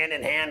hand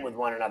in hand with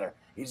one another.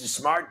 He's a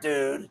smart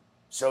dude,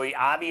 so he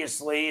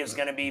obviously is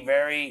going to be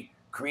very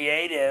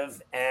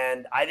creative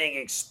and I think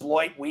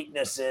exploit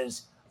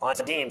weaknesses on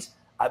teams.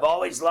 I've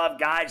always loved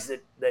guys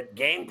that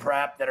game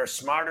prep that are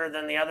smarter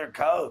than the other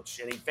coach,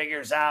 and he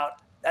figures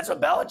out. That's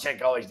what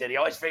Belichick always did. He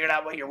always figured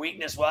out what your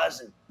weakness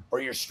was or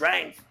your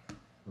strength,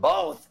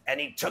 both, and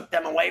he took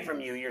them away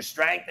from you, your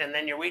strength and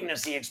then your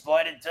weakness he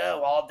exploited too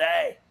all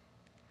day.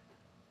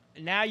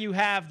 Now you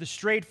have the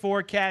straight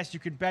forecast. You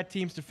can bet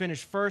teams to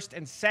finish first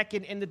and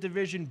second in the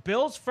division.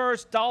 Bills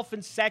first,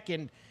 Dolphins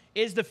second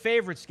is the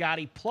favorite,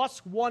 Scotty.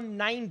 Plus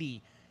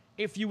 190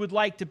 if you would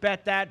like to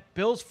bet that.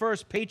 Bills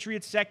first,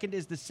 Patriots second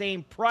is the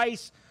same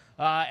price.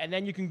 And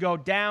then you can go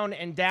down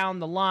and down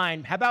the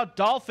line. How about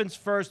Dolphins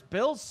first,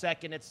 Bills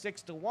second at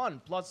 6-1,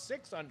 plus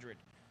 600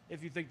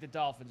 if you think the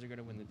Dolphins are going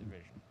to win the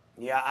division.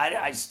 Yeah,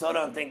 I still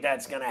don't think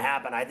that's going to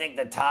happen. I think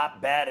the top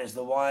bet is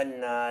the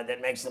one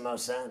that makes the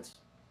most sense.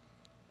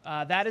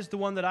 That is the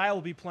one that I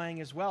will be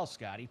playing as well,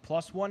 Scotty.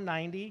 Plus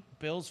 190,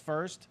 Bills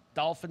first,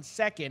 Dolphins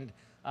second.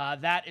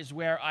 That is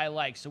where I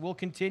like. So we'll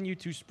continue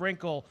to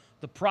sprinkle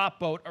the prop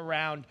boat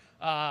around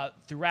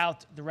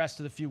throughout the rest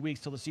of the few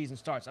weeks till the season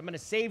starts. I'm going to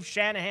save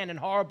Shanahan and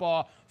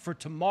Harbaugh for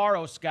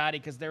tomorrow, Scotty,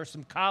 because there's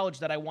some college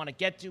that I want to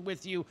get to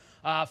with you.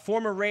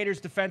 Former Raiders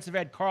defensive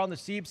end Carl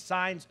Nassib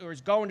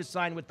is going to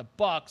sign with the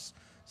Bucs.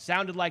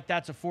 Sounded like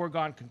that's a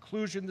foregone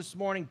conclusion this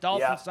morning.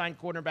 Dolphins signed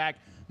cornerback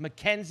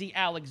Mackenzie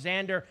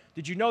Alexander.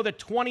 Did you know that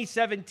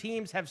 27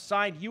 teams have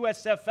signed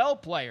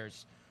USFL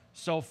players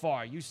so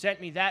far? You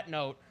sent me that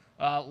note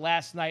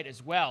last night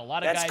as well. A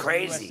lot of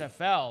guys in the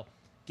USFL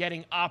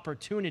getting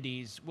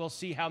opportunities. We'll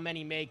see how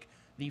many make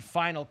the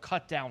final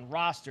cut-down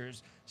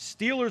rosters.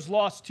 Steelers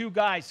lost two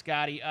guys,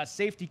 Scotty.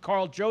 Safety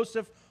Carl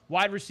Joseph,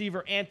 wide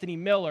receiver Anthony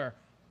Miller,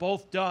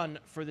 both done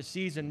for the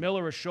season.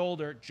 Miller a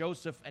shoulder,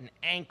 Joseph an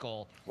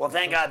ankle. Well,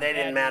 thank God they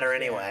didn't matter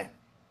anyway.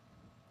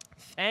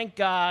 Thank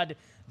God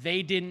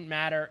they didn't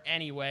matter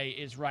anyway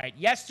is right.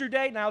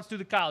 Yesterday, now let's do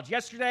the college.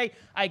 Yesterday,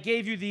 I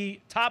gave you the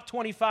top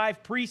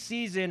 25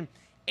 preseason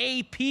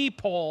AP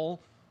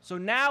poll. So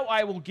now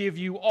I will give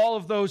you all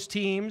of those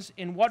teams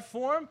in what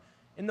form?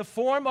 In the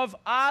form of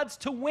odds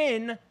to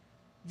win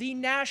the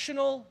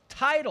national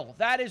title.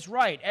 That is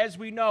right. As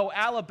we know,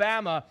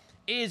 Alabama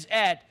is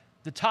at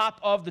the top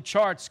of the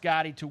chart,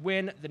 Scotty, to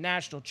win the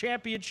national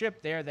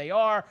championship. There they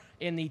are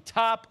in the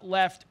top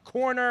left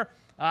corner.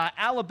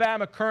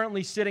 Alabama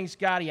currently sitting,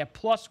 Scotty, at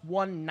plus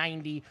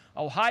 190.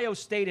 Ohio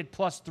State at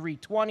plus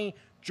 320.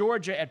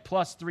 Georgia at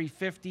plus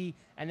 350,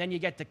 and then you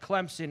get to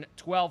Clemson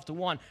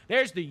 12-1.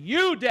 There's the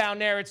U down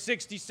there at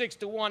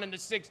 66-1 in the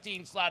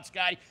 16 slot,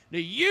 Scotty.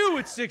 The U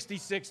at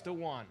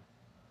 66-1.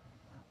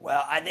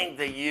 Well, I think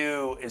the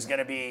U is going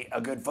to be a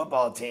good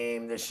football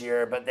team this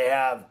year, but they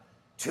have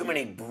too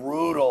many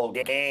brutal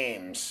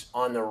games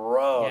on the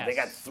road. Yes. They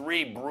got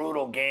 3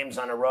 brutal games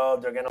on the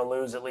road. They're going to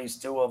lose at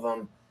least 2 of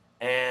them,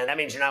 and that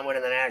means you're not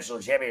winning the national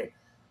championship.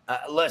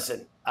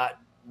 Listen,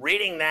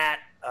 reading that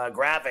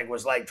graphic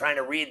was like trying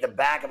to read the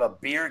back of a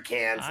beer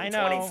can from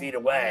 20 feet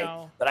away.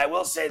 But I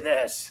will say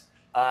this,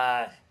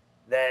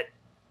 that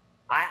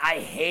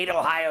I hate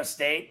Ohio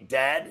State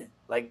dead.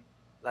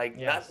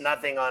 Yes.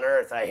 Nothing on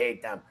earth. I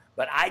hate them.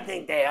 But I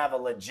think they have a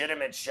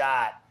legitimate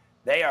shot.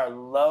 They are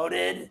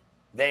loaded.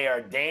 They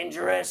are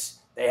dangerous.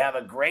 They have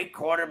a great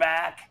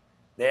quarterback.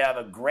 They have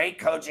a great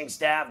coaching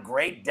staff,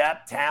 great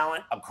depth,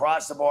 talent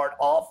across the board,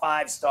 all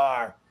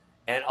 5-star.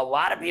 And a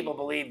lot of people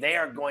believe they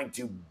are going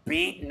to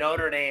beat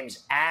Notre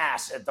Dame's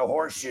ass at the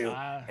Horseshoe.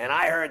 And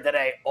I heard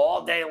today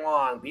all day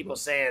long people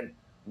saying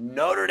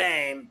Notre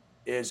Dame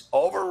is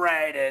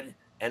overrated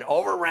and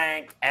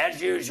overranked as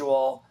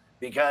usual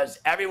because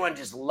everyone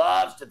just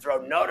loves to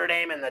throw Notre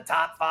Dame in the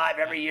top 5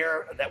 every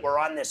year that we're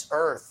on this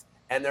earth.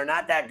 And they're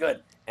not that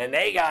good. And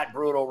they got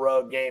brutal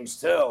road games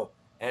too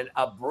and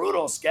a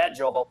brutal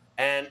schedule.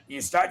 And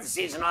you start the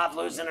season off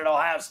losing at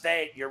Ohio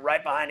State, you're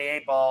right behind the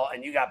 8 ball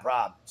and you got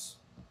problems.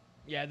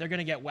 Yeah, they're going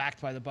to get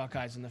whacked by the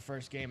Buckeyes in the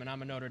first game, and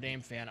I'm a Notre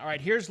Dame fan. All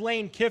right, here's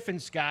Lane Kiffin,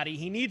 Scotty.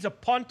 He needs a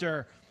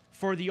punter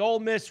for the Ole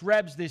Miss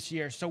Rebs this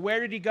year. So where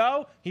did he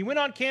go? He went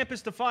on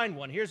campus to find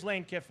one. Here's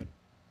Lane Kiffin.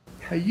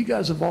 Hey, you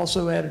guys have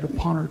also added a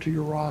punter to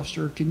your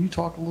roster. Can you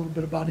talk a little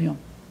bit about him?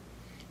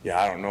 Yeah,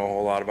 I don't know a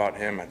whole lot about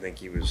him. I think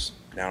he was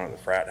down at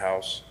the frat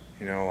house,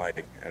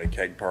 like at a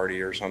keg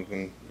party or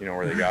something,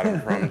 where they got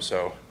him from.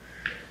 So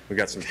we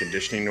got some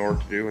conditioning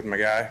work to do with my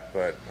guy,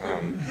 but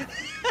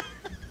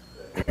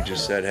we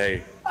just said,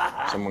 hey,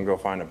 someone go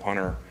find a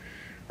punter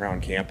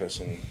around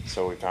campus. And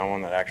so we found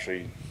one that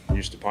actually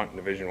used to punt in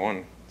Division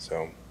I.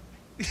 So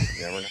you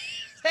never know.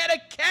 Had a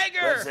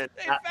kegger. Listen,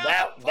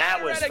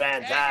 that was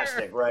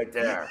fantastic right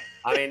there.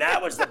 I mean,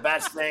 that was the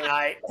best thing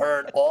I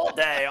heard all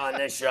day on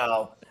this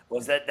show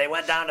was that they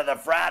went down to the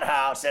frat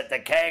house at the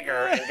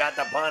kegger and got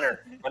the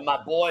punter. And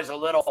my boy's a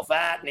little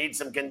fat, needs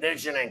some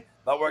conditioning,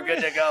 but we're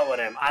good to go with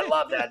him. I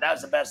love that. That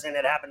was the best thing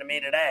that happened to me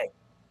today.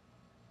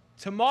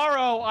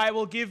 Tomorrow, I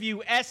will give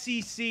you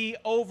SEC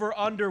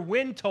over-under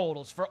win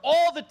totals for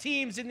all the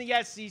teams in the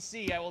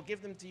SEC. I will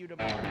give them to you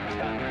tomorrow.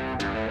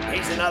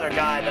 He's another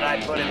guy that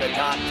I put in the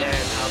top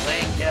 10.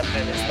 Lane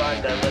Kiffin is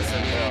fun to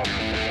listen to.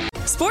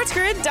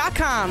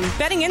 SportsGrid.com.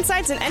 Betting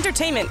insights and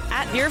entertainment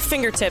at your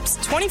fingertips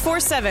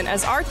 24/7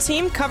 as our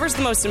team covers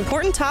the most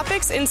important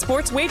topics in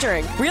sports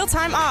wagering.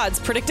 Real-time odds,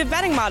 predictive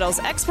betting models,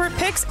 expert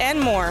picks, and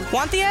more.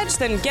 Want the edge?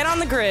 Then get on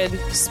the grid.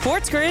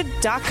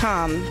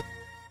 SportsGrid.com.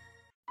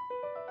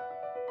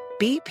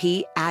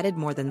 BP added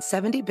more than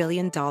 $70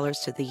 billion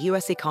to the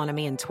U.S.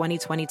 economy in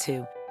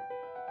 2022.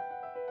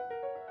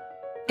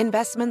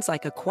 Investments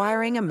like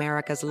acquiring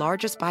America's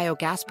largest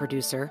biogas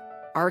producer,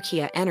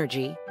 Archaea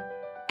Energy,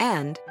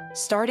 and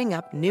starting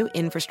up new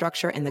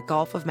infrastructure in the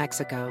Gulf of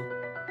Mexico.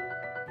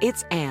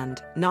 It's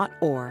and, not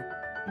or.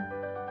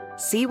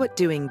 See what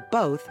doing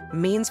both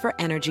means for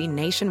energy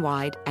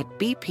nationwide at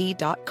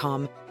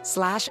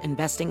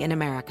bp.com/investing in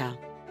America.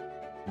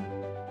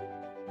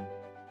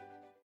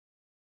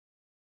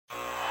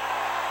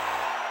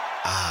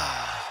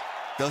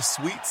 The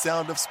sweet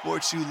sound of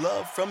sports you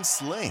love from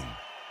Sling.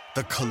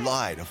 The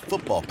collide of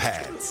football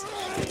pads.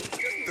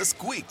 The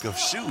squeak of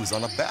shoes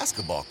on a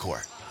basketball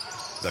court.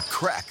 The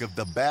crack of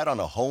the bat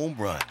on a home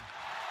run.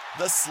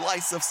 The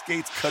slice of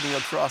skates cutting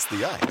across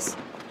the ice.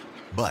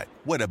 But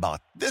what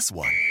about this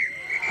one?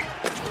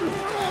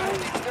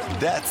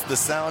 That's the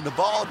sound of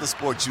all the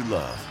sports you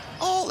love,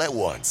 all at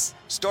once.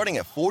 Starting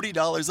at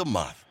 $40 a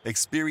month.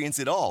 Experience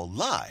it all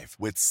live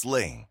with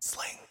Sling.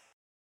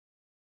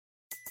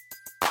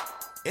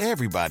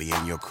 Everybody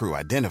in your crew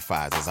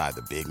identifies as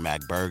either Big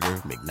Mac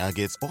Burger,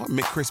 McNuggets, or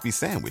McCrispy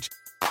Sandwich.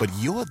 But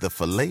you're the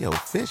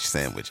Filet-O-Fish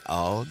Sandwich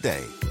all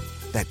day.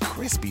 That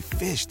crispy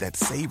fish, that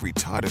savory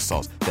tartar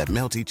sauce, that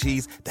melty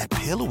cheese, that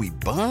pillowy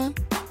bun.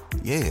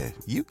 Yeah,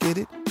 you get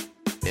it.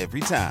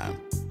 Every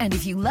time. And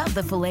if you love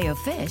the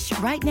Filet-O-Fish,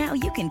 right now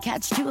you can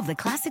catch 2 of the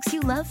classics you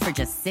love for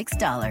just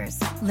 $6.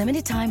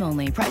 Limited time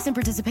only. Price and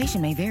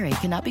participation may vary.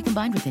 Cannot be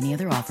combined with any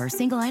other offer.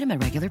 Single item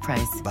at regular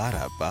price.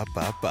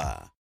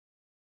 Ba-da-ba-ba-ba.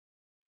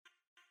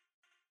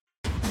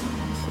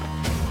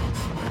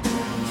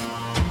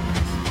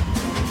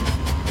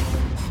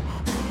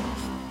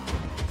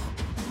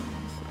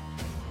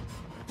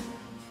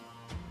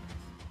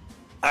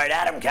 All right,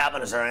 Adam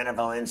Kaplan is our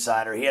NFL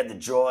insider. He had the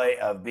joy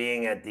of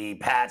being at the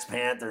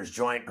Pats-Panthers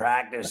joint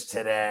practice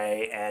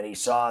today, and he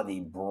saw the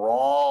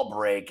brawl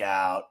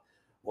breakout.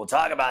 We'll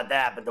talk about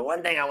that, but the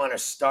one thing I want to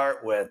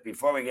start with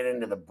before we get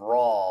into the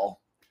brawl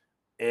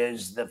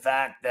is the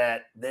fact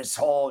that this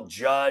whole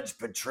Judge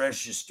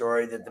Patricia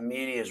story that the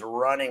media is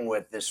running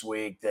with this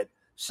week, that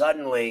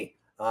suddenly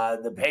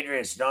the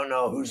Patriots don't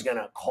know who's going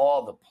to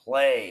call the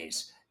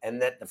plays,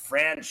 and that the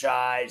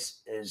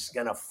franchise is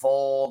going to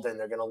fold and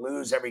they're going to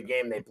lose every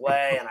game they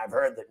play. And I've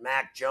heard that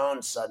Mac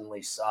Jones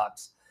suddenly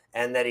sucks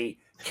and that he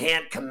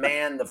can't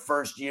command the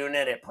first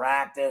unit at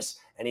practice,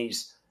 and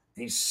he's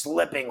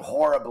slipping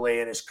horribly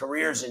and his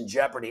career's in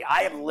jeopardy.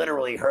 I have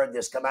literally heard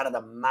this come out of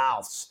the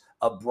mouths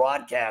of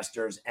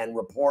broadcasters and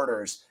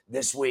reporters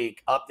this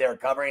week up there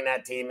covering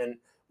that team and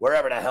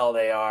wherever the hell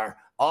they are.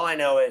 All I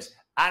know is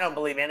I don't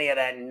believe any of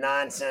that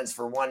nonsense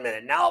for 1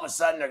 minute. Now all of a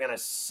sudden they're going to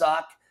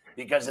suck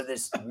because of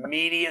this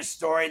media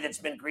story that's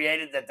been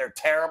created, that they're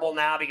terrible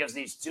now because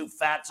these two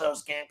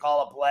fatzos can't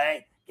call a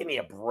play. Give me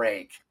a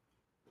break.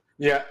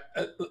 Yeah,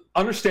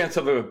 understand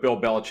something with Bill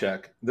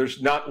Belichick.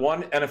 There's not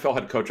one NFL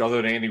head coach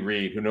other than Andy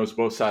Reid who knows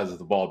both sides of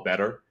the ball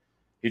better.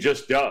 He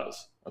just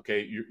does.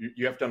 Okay,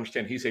 you have to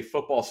understand he's a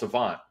football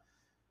savant.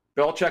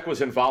 Belichick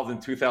was involved in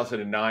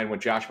 2009 when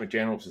Josh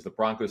McDaniels was the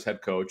Broncos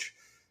head coach.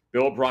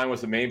 Bill O'Brien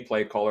was the main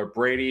play caller.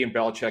 Brady and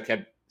Belichick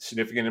had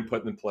significant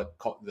input in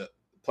the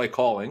play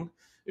calling,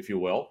 if you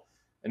will.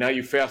 And now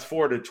you fast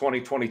forward to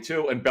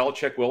 2022, and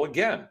Belichick will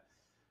again.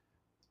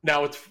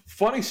 Now, it's a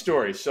funny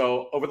story.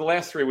 So over the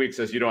last 3 weeks,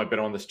 as you know, I've been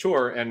on this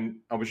tour, and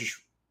I was just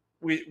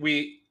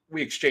we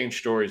exchange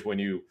stories when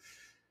you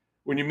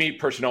meet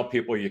personnel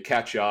people, you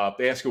catch up,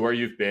 they ask you where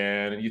you've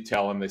been, and you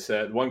tell them. They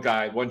said, one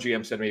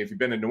GM said to me, "Have you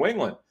been in New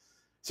England?"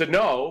 I said,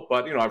 "No,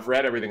 but I've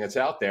read everything that's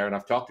out there, and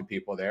I've talked to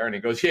people there." And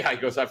he goes, "Yeah," he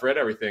goes, "I've read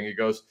everything." He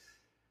goes,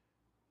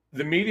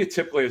 "The media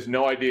typically has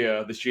no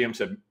idea," this GM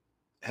said,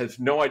 has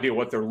no idea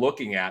what they're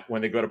looking at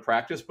when they go to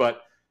practice,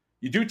 but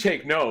you do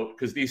take note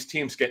because these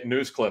teams get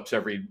news clips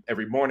every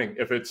morning.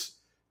 If it's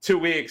 2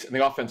 weeks and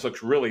the offense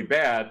looks really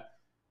bad,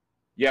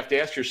 you have to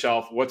ask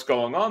yourself what's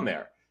going on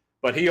there.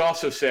 But he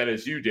also said,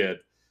 as you did,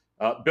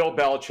 Bill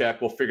Belichick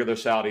will figure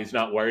this out. He's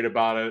not worried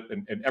about it,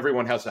 and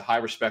everyone has a high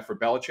respect for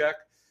Belichick.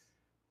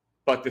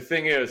 But the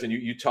thing is, and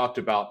you talked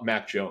about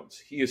Mac Jones,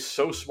 he is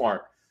so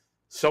smart.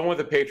 Someone with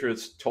the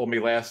Patriots told me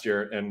last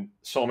year and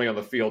saw me on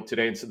the field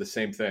today and said the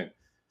same thing.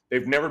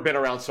 They've never been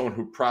around someone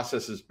who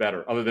processes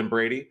better other than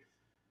Brady.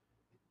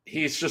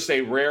 He's just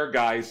a rare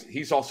guy.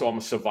 He's also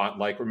almost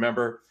savant-like.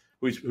 Remember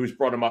who's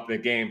brought him up in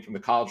the game from the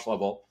college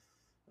level?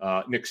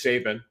 Nick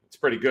Saban. It's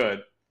pretty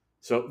good.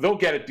 So they'll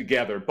get it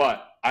together.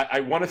 But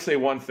I want to say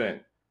one thing.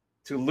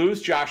 To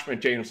lose Josh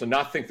McDaniels and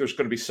not think there's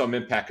going to be some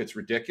impact, it's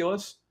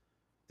ridiculous.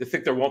 To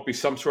think there won't be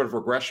some sort of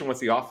regression with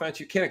the offense,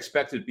 you can't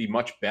expect it to be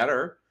much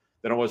better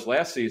than it was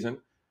last season,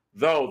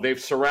 though they've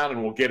surrounded,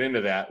 and we'll get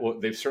into that,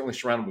 they've certainly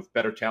surrounded with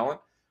better talent.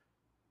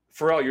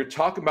 Pharrell, you're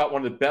talking about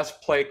one of the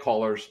best play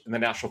callers in the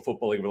National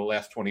Football League over the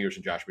last 20 years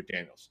in Josh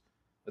McDaniels.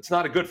 That's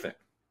not a good thing.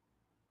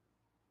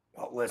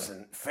 Well,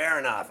 listen, fair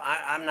enough.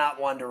 I'm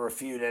not one to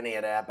refute any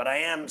of that, but I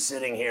am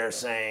sitting here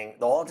saying,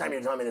 the whole time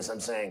you're telling me this, I'm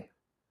saying,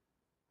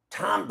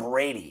 Tom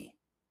Brady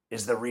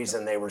is the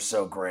reason they were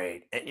so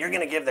great. And you're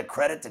going to give the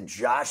credit to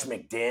Josh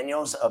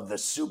McDaniels of the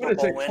Super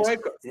Bowl wins?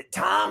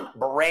 Tom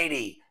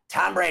Brady,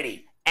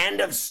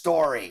 end of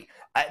story.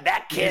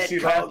 That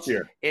kid coached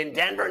in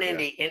Denver and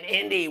Indy. In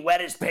Indy, he wet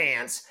his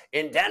pants.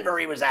 In Denver,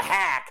 he was a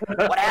hack.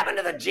 What happened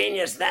to the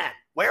genius then?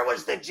 Where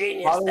was the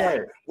genius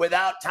then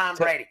without Tom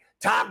Brady?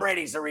 Tom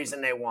Brady's the reason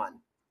they won.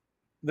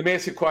 Let me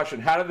ask you a question.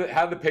 How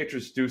did the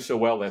Patriots do so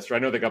well last year? I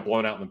know they got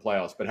blown out in the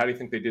playoffs, but how do you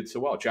think they did so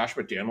well? Josh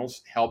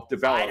McDaniels helped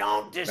develop. I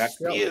don't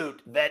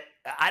dispute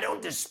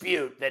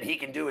that he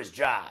can do his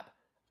job.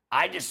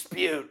 I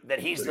dispute that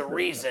he's the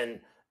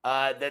reason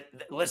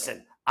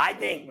listen, I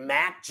think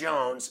Mac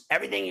Jones,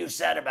 everything you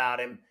said about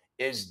him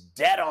is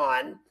dead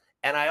on.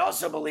 And I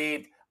also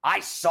believed,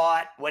 I saw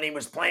it when he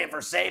was playing for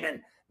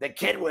Saban. The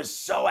kid was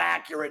so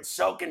accurate,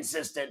 so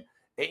consistent.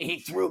 He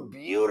threw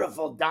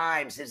beautiful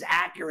dimes. His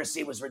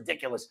accuracy was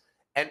ridiculous.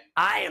 And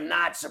I am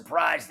not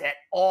surprised at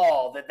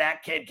all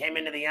that kid came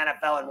into the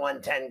NFL and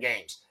won 10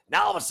 games.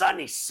 Now all of a sudden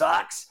he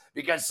sucks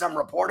because some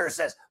reporter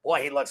says,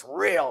 boy, he looks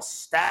real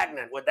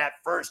stagnant with that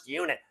first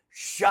unit.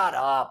 Shut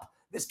up.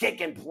 This kid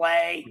can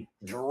play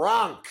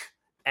drunk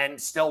and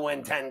still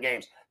win 10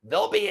 games.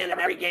 They'll be in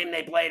every game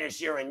they play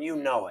this year, and you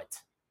know it.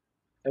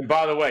 And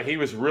by the way, he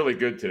was really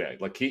good today.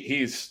 Like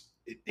he's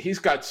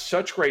got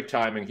such great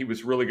timing. He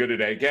was really good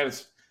today. Again,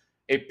 it's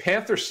a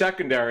Panther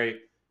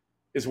secondary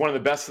is one of the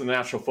best in the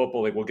National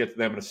Football League. We'll get to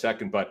them in a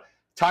second. But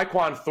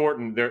Tyquan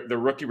Thornton, their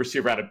rookie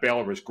receiver out of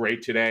Baylor, was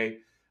great today.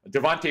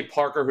 Devontae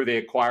Parker, who they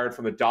acquired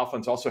from the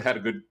Dolphins, also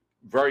had a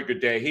very good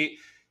day.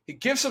 He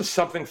gives them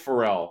something,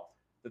 Pharrell,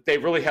 that they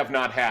really have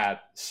not had,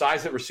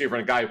 size at receiver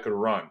and a guy who could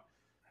run.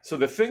 So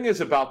the thing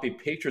is about the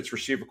Patriots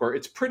receiver corps,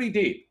 it's pretty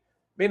deep.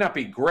 May not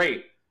be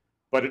great,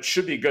 but it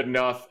should be good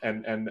enough,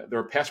 and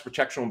their pass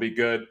protection will be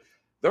good.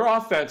 Their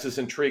offense is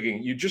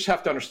intriguing. You just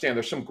have to understand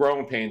there's some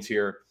growing pains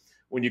here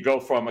when you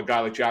go from a guy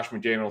like Josh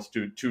McDaniels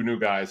to two new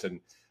guys. And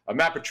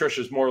Matt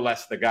Patricia is more or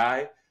less the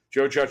guy.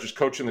 Joe Judge is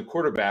coaching the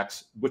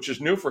quarterbacks, which is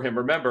new for him.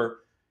 Remember,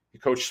 he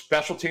coached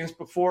special teams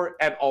before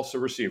and also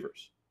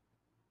receivers.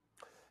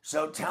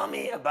 So tell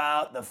me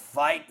about the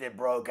fight that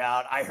broke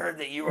out. I heard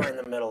that you were in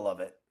the middle of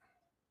it.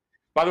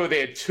 By the way, they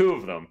had two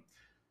of them.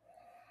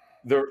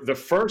 The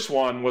first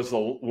one was the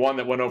one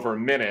that went over a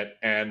minute,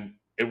 and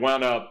it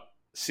wound up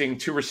seeing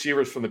two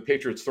receivers from the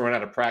Patriots thrown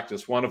out of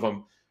practice. One of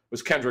them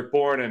was Kendrick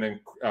Bourne, and then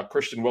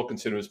Christian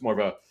Wilkinson, who's more of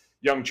a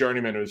young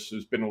journeyman who's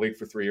been in the league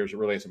for 3 years. It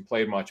really hasn't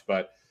played much,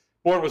 but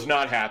Bourne was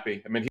not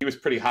happy. I mean, he was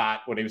pretty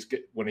hot when he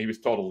was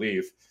told to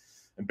leave.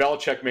 And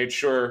Belichick made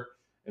sure,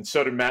 and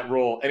so did Matt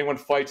Rule, anyone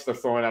fights, they're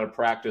throwing out of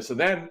practice. And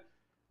then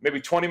maybe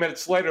 20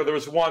 minutes later, there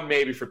was one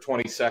maybe for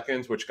 20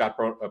 seconds, which got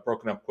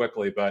broken up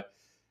quickly. But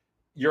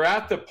you're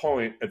at the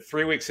point at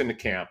 3 weeks into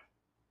camp,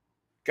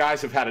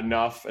 guys have had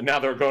enough, and now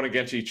they're going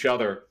against each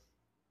other.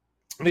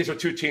 And these are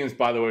two teams,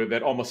 by the way,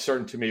 that almost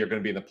certain to me are going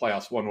to be in the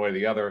playoffs one way or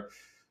the other,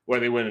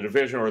 whether they win a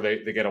division or they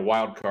get a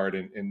wild card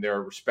in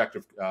their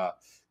respective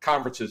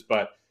conferences.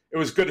 But it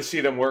was good to see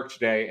them work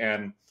today.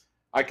 And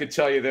I could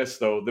tell you this,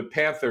 though, the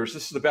Panthers,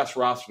 this is the best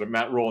roster that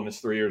Matt Rule in his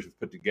 3 years have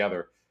put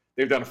together.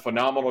 They've done a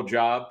phenomenal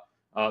job.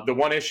 The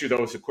one issue,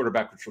 though, is the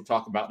quarterback, which we'll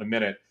talk about in a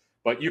minute.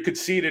 But you could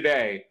see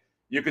today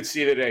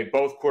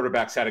both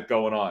quarterbacks had it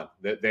going on.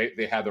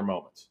 They had their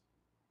moments.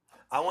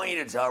 I want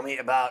you to tell me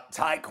about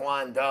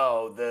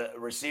Taekwondo, the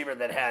receiver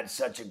that had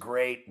such a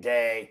great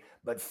day.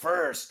 But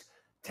first,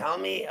 tell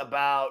me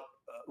about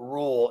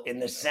Rule in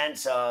the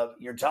sense of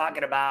you're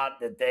talking about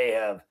that they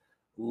have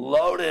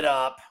loaded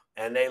up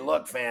and they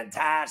look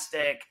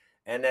fantastic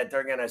and that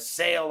they're going to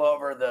sail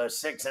over the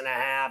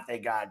 6.5. They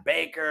got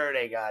Baker,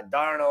 they got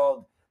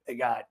Darnold, they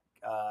got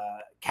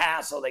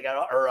Castle, they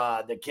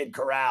got the kid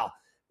Corral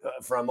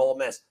from Ole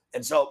Miss.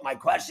 And so my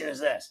question is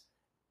this: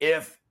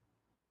 if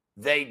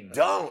they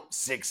don't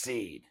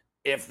succeed,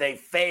 if they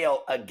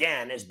fail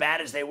again, as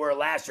bad as they were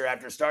last year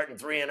after starting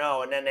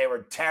 3-0, and then they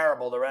were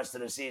terrible the rest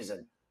of the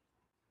season,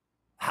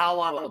 how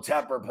long will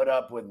Tepper put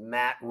up with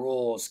Matt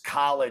Rule's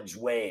college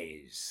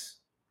ways?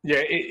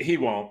 Yeah, he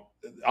won't.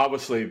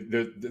 Obviously,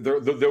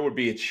 there would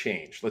be a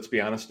change. Let's be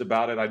honest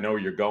about it. I know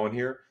where you're going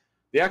here.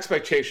 The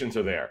expectations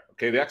are there.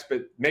 Okay,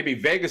 maybe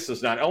Vegas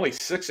is not. Only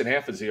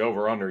 6.5 is the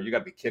over/under. You got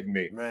to be kidding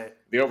me. Right.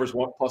 The over's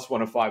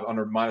 +105,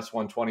 under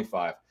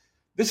 -125.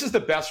 This is the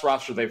best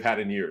roster they've had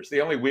in years.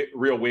 The only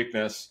real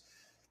weakness,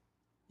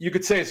 you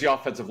could say, is the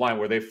offensive line,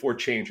 where they have 4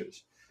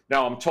 changes.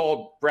 Now, I'm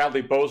told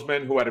Bradley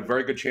Bozeman, who had a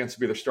very good chance to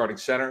be their starting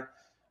center,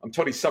 I'm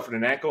told he suffered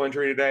an ankle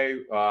injury today.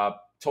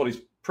 Told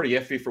he's pretty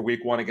iffy for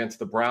week 1 against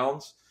the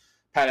Browns.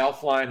 Pat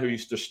Elflein, who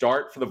used to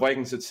start for the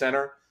Vikings at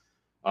center,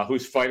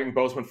 who's fighting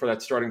Bozeman for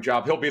that starting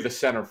job. He'll be the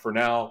center for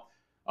now.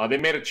 They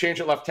made a change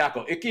at left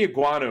tackle. Ike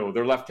Ekwonu,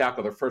 their left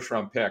tackle, their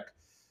first-round pick,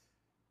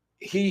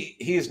 he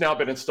has now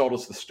been installed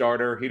as the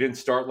starter. He didn't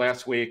start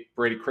last week.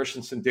 Brady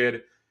Christensen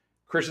did.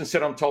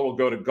 Christensen, I'm told, will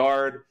go to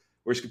guard,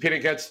 where he's competing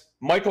against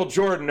Michael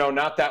Jordan. No,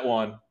 not that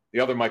one. The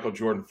other Michael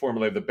Jordan,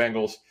 formerly of the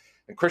Bengals.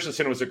 And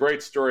Christensen was a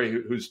great story,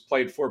 who's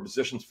played 4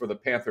 positions for the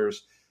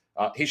Panthers.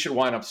 He should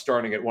wind up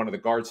starting at one of the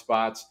guard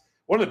spots.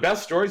 One of the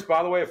best stories,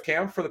 by the way, of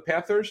camp for the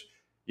Panthers,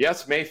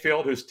 yes,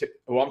 Mayfield,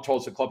 who I'm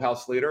told is the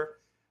clubhouse leader.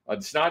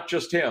 It's not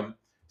just him.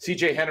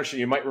 C.J. Henderson,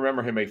 you might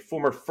remember him, a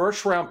former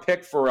first-round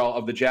pick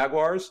of the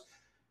Jaguars.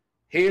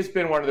 He has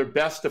been one of their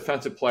best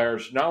defensive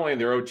players, not only in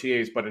their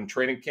OTAs, but in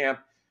training camp.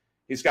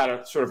 He's got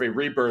a sort of a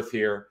rebirth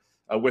here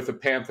with the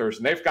Panthers,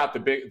 and they've got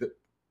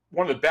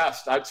one of the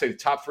best, I'd say,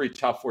 top 3,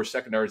 top 4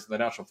 secondaries in the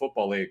National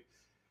Football League.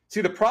 See,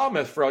 the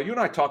problem is, Pharrell, you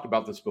and I talked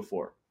about this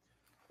before.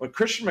 When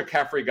Christian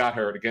McCaffrey got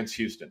hurt against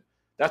Houston,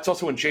 that's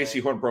also when J.C.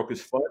 Horn broke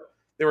his foot.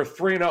 They were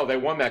 3-0. They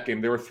won that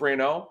game. They were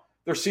 3-0.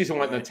 Their season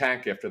went in the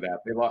tank after that.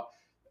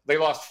 They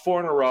lost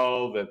 4 in a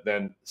row,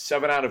 then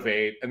 7 out of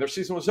 8, and their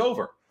season was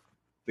over.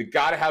 They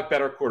got to have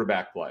better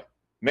quarterback play.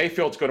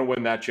 Mayfield's going to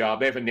win that job.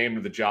 They haven't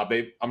named the job.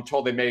 I'm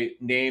told they may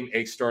name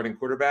a starting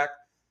quarterback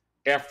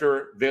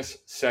after this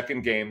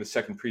second game, the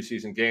second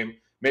preseason game.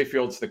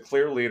 Mayfield's the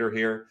clear leader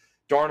here.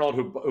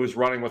 Darnold, who's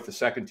running with the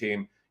second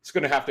team, he's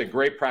going to have to have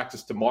great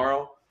practice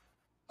tomorrow,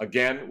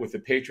 again, with the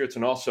Patriots,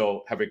 and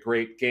also have a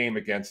great game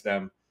against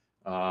them,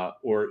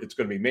 or it's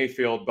going to be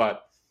Mayfield.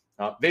 But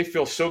they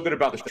feel so good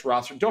about this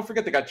roster. Don't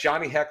forget they got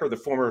Johnny Hekker, the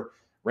former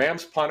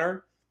Rams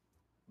punter.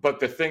 But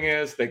the thing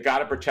is, they got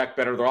to protect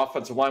better. Their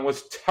offensive line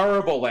was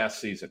terrible last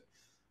season.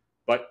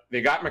 But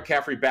they got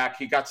McCaffrey back.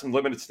 He got some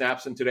limited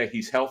snaps in today.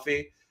 He's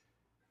healthy.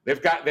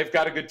 They've got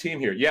a good team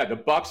here. Yeah, the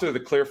Bucs are the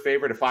clear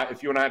favorite.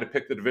 If you and I had to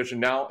pick the division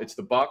now, it's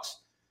the Bucs.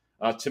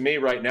 To me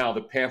right now,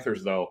 the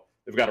Panthers, though,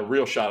 they've got a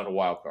real shot at a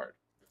wild card.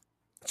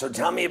 So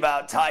tell me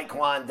about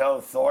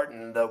Taekwondo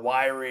Thornton, the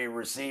wiry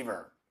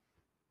receiver.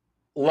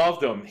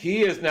 Loved him.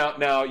 He is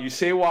now you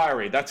say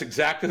wiry. That's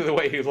exactly the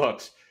way he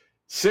looks.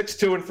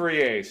 6'2" and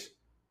 3/8.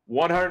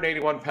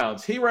 181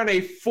 pounds. He ran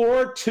a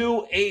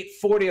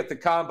 4.2840 at the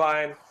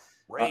combine.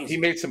 He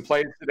made some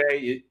plays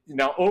today.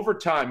 Now, over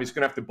time, he's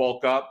going to have to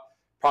bulk up,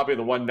 probably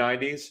the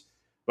 190s.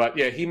 But,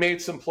 yeah, he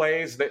made some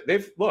plays.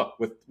 They've look,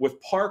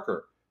 with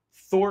Parker,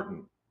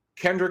 Thornton,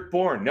 Kendrick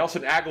Bourne,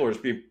 Nelson Aguilar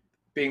is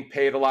being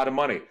paid a lot of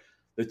money.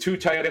 The 2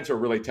 tight ends are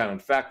really talented.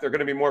 In fact, they're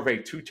going to be more of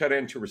a 2 tight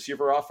end to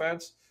receiver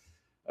offense.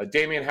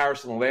 Damian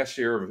Harrison, last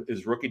year of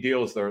his rookie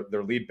deal, is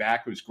their lead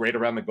back, who's great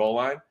around the goal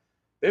line.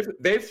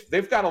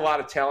 They've got a lot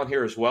of talent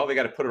here as well. They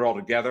got to put it all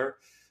together.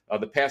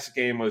 The passing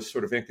game was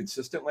sort of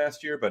inconsistent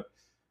last year, but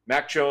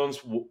Mac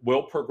Jones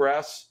will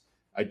progress.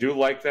 I do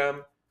like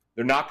them.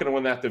 They're not going to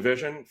win that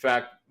division. In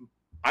fact,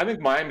 I think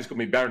Miami's going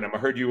to be better than them. I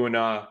heard you and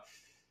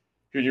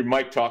your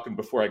Mike talking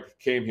before I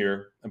came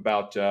here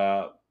about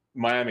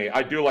Miami.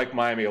 I do like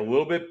Miami a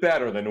little bit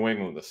better than New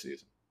England this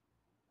season.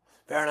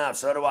 Fair enough.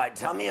 So do I.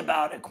 Tell me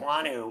about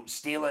Ekwonu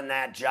stealing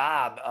that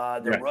job.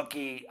 The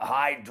rookie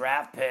high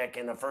draft pick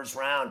in the first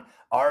round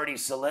already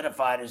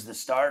solidified as the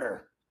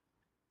starter.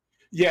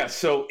 Yeah,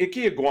 so Ike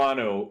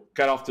Ekwonu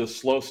got off to a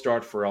slow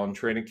start for on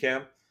training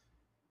camp.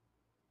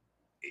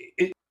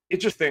 It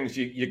just things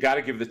you got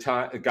to give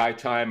the guy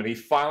time, and he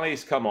finally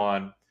has come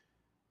on.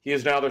 He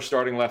is now their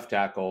starting left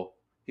tackle.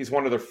 He's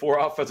one of their 4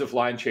 offensive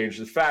line changes.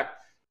 In fact,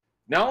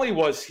 not only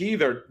was he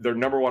their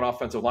number 1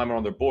 offensive lineman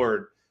on their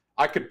board,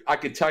 I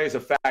could tell you as a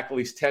fact at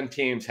least 10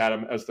 teams had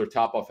him as their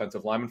top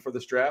offensive lineman for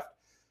this draft.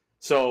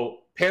 So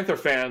Panther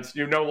fans,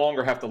 you no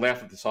longer have to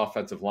laugh at this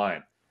offensive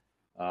line.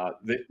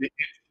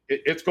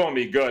 It's going to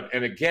be good.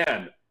 And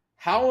again,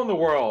 how in the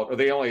world are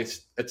they only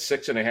at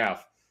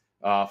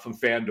 6.5 from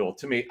FanDuel?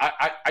 To me,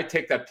 I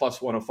take that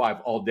plus 105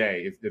 all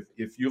day.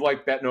 If you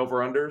like betting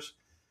over-unders,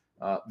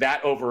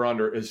 that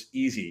over-under is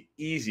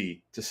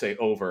easy to say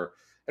over.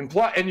 And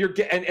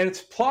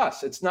it's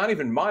plus. It's not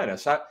even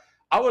minus.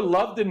 I would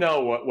love to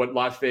know what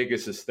Las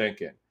Vegas is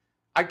thinking.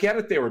 I get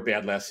it, they were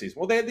bad last season.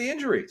 Well, they had the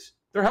injuries.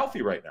 They're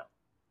healthy right now.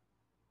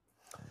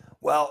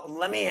 Well,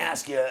 let me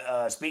ask you,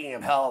 speaking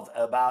of health,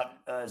 about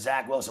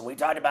Zach Wilson. We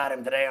talked about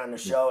him today on the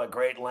show at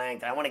great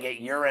length. I want to get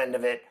your end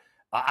of it.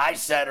 I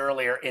said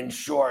earlier, in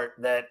short,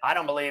 that I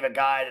don't believe a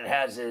guy that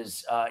has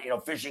his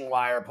fishing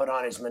wire put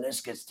on his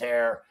meniscus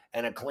tear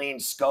and a clean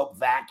scope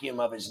vacuum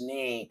of his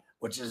knee,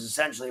 which is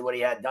essentially what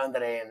he had done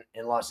today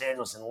in Los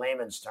Angeles in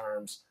layman's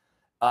terms.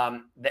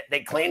 They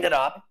cleaned it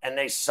up and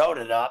they sewed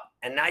it up.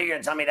 And now you're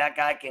going to tell me that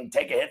guy can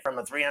take a hit from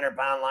a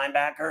 300-pound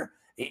linebacker?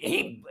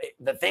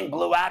 The thing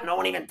blew out. No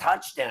one even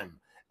touched him.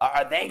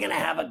 Are they going to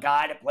have a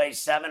guy that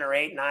plays 7 or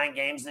 8, 9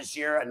 games this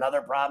year?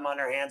 Another problem on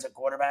their hands at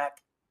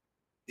quarterback?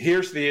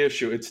 Here's the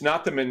issue. It's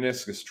not the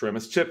meniscus trim.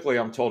 It's typically,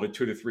 I'm told, a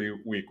 2 to 3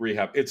 week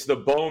rehab. It's the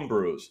bone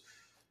bruise.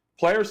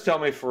 Players tell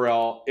me,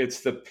 Pharrell, it's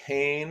the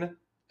pain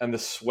and the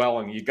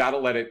swelling. You got to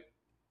let it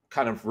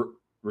kind of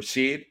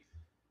recede.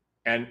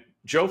 And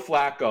Joe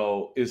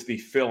Flacco is the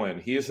fill-in.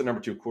 He is the number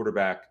 2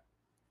 quarterback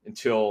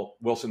until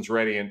Wilson's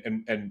ready.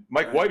 And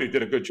Mike White, who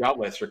did a good job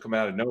last year, come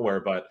out of nowhere.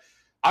 But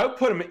I would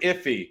put him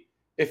iffy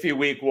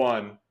week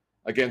 1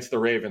 against the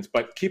Ravens.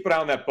 But keep it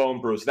on that bone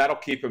bruise. That'll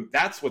keep him.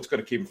 That's what's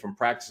going to keep him from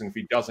practicing if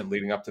he doesn't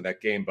leading up to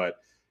that game. But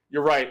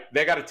you're right.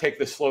 They got to take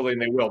this slowly,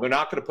 and they will. They're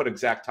not going to put an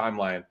exact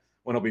timeline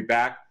when he'll be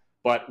back.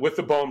 But with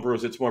the bone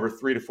bruise, it's more of a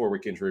 3 to 4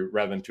 week injury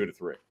rather than 2 to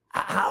 3.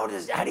 How do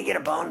you get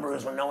a bone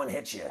bruise when no one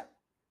hits you?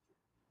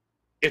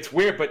 It's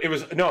weird, but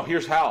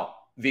here's how.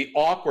 The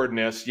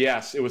awkwardness,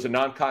 yes, it was a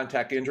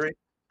non-contact injury,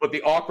 but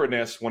the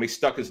awkwardness when he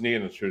stuck his knee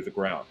into the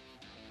ground.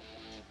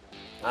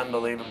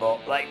 Unbelievable.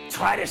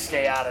 Try to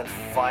stay out of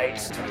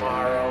fights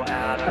tomorrow,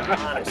 Adam.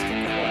 Honest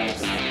to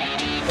Christ.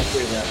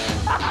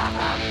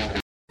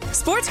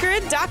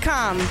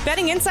 SportsGrid.com.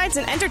 Betting insights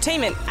and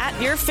entertainment at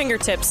your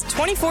fingertips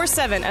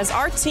 24/7 as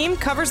our team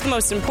covers the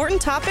most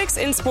important topics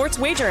in sports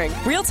wagering.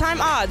 Real-time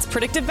odds,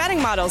 predictive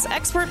betting models,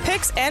 expert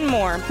picks, and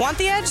more. Want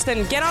the edge?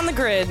 Then get on the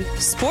grid.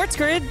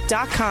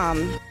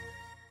 SportsGrid.com.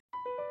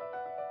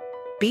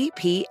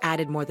 BP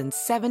added more than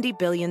 $70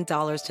 billion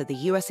to the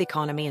U.S.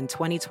 economy in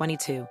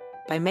 2022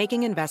 by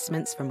making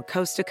investments from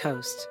coast to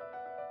coast.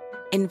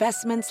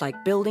 Investments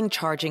like building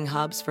charging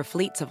hubs for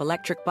fleets of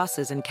electric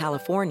buses in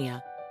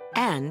California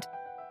and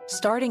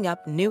starting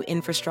up new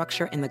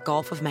infrastructure in the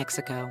Gulf of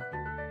Mexico.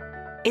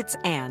 It's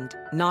and,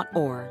 not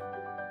or.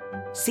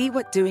 See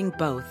what doing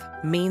both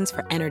means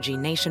for energy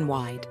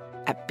nationwide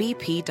at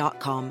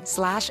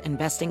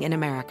bp.com/investing in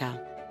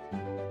America.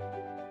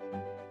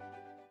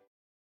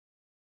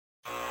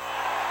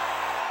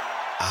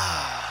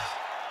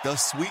 The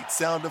sweet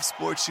sound of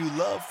sports you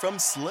love from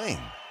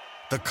Sling.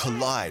 The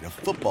collide of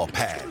football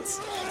pads.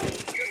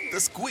 The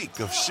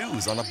squeak of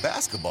shoes on a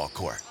basketball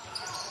court.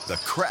 The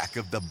crack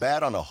of the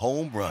bat on a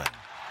home run.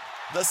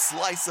 The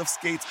slice of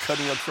skates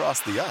cutting across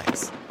the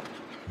ice.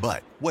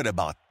 But what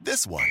about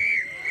this one?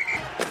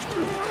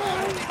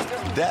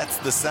 That's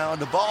the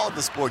sound of all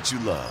the sports you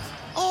love,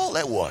 all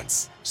at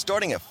once.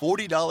 Starting at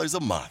 $40 a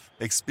month.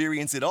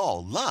 Experience it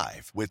all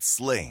live with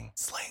Sling.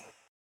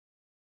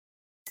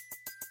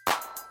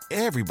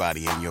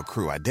 Everybody in your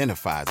crew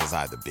identifies as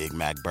either Big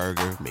Mac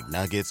Burger,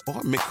 McNuggets, or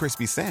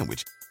McCrispy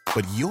Sandwich.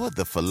 But you're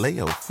the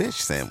Filet-O-Fish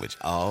Sandwich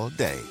all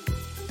day.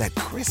 That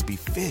crispy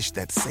fish,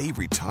 that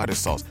savory tartar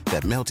sauce,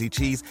 that melty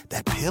cheese,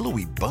 that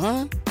pillowy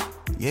bun.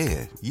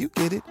 Yeah, you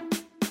get it.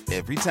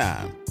 Every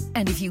time.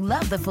 And if you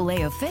love the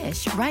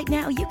Filet-O-Fish, right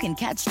now you can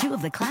catch 2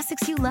 of the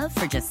classics you love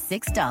for just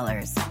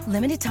 $6.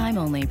 Limited time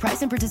only.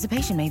 Price and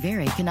participation may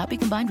vary. Cannot be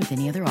combined with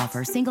any other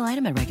offer. Single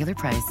item at regular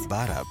price.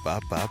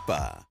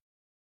 Ba-da-ba-ba-ba.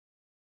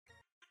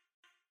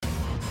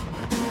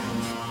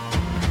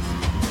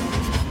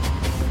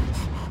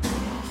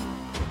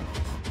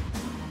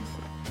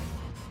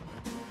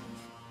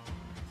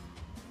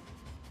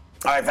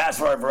 All right, fast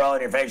forward Varela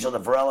and your facial, the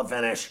Varela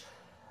finish.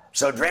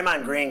 So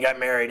Draymond Green got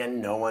married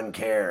and no one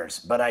cares.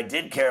 But I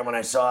did care when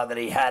I saw that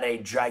he had a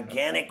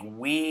gigantic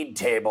weed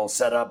table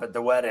set up at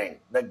the wedding.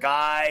 The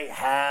guy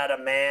had a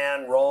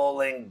man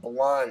rolling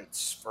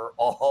blunts for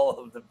all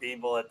of the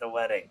people at the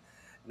wedding.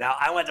 Now,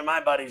 I went to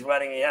my buddy's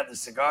wedding. He had the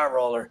cigar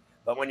roller.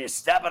 But when you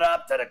step it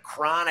up to the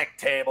chronic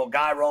table,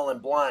 guy rolling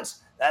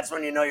blunts, that's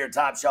when you know you're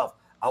top shelf.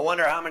 I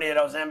wonder how many of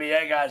those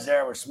NBA guys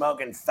there were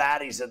smoking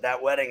fatties at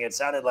that wedding. It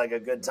sounded like a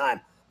good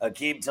time.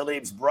 Aqib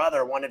Talib's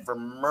brother wanted for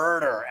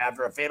murder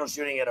after a fatal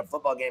shooting at a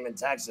football game in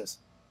Texas.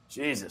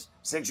 Jesus.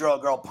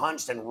 6-year-old girl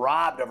punched and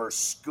robbed of her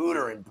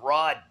scooter in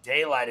broad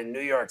daylight in New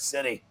York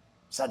City.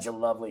 Such a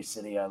lovely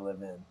city I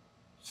live in.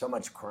 So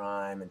much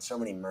crime and so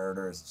many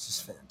murders. It's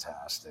just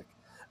fantastic.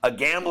 A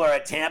gambler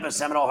at Tampa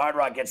Seminole Hard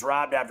Rock gets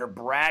robbed after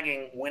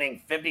bragging,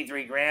 winning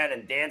 $53,000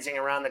 and dancing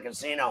around the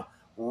casino.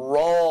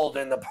 Rolled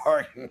in the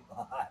parking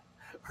lot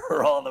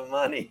for all the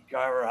money.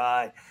 Carver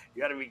High.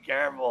 You got to be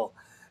careful.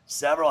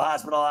 Several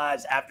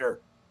hospitalized after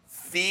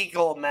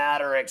fecal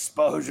matter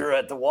exposure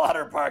at the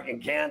water park in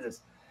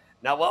Kansas.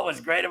 Now, what was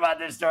great about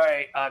this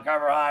story,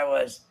 Carver High,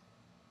 was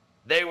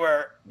they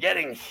were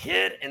getting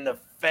hit in the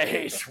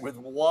face with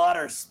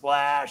water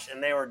splash,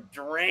 and they were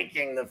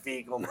drinking the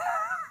fecal matter.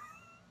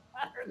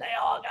 They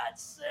all got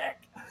sick.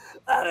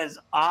 That is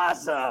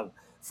awesome.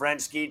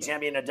 French ski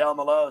champion Adele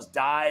Malose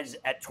dies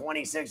at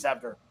 26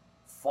 after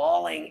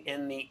falling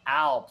in the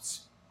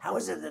Alps. How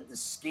is it that the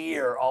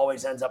skier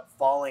always ends up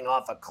falling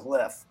off a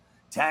cliff?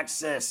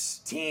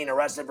 Texas teen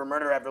arrested for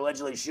murder after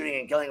allegedly shooting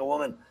and killing a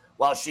woman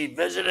while she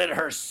visited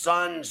her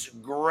son's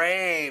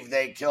grave.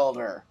 They killed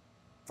her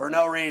for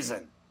no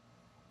reason.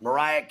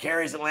 Mariah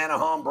Carey's Atlanta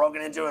home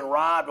broken into and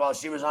robbed while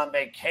she was on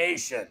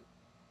vacation.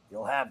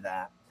 You'll have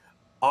that.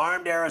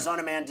 Armed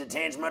Arizona man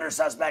detains murder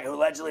suspect who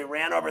allegedly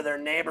ran over their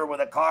neighbor with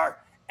a car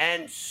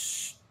and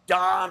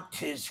stomped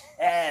his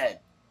head.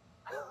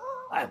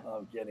 I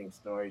love getting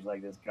stories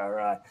like this,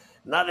 Carver.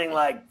 Nothing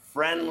like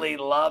friendly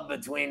love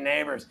between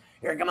neighbors.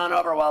 Here, come on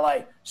over while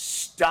I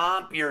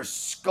stomp your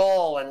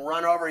skull and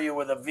run over you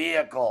with a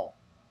vehicle.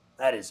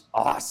 That is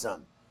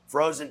awesome.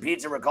 Frozen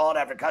pizza recalled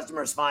after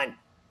customers find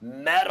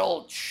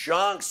metal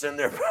chunks in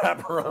their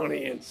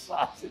pepperoni and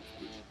sausage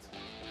pizza.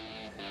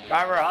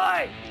 Carver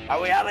High, are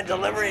we having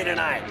delivery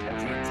tonight?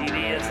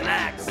 TV is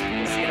next.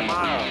 We'll see you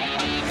tomorrow.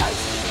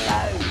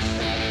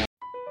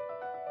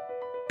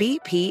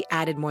 BP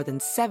added more than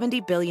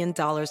 $70 billion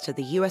to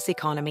the U.S.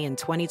 economy in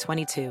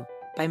 2022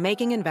 by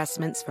making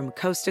investments from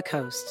coast to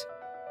coast.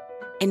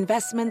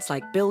 Investments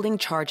like building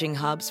charging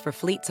hubs for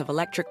fleets of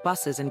electric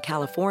buses in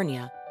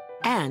California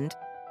and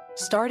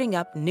starting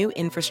up new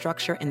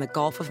infrastructure in the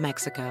Gulf of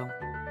Mexico.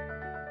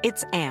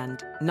 It's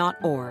and, not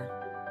or.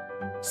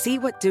 See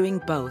what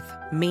doing both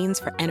means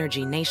for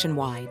energy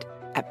nationwide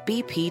at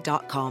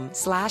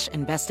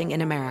bp.com/investing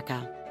in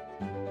America.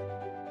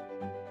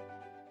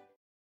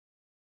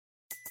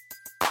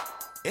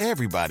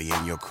 Everybody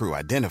in your crew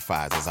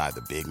identifies as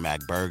either Big Mac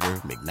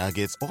Burger,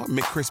 McNuggets, or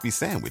McCrispy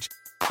Sandwich.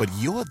 But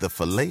you're the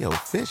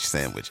Filet-O-Fish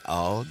Sandwich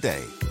all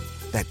day.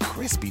 That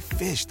crispy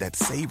fish, that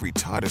savory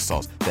tartar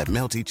sauce, that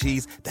melty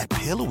cheese, that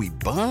pillowy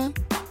bun.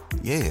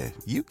 Yeah,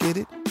 you get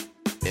it.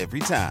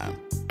 Every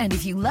time. And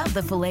if you love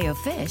the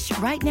Filet-O-Fish,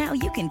 right now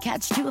you can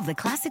catch two of the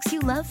classics you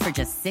love for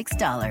just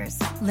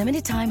 $6.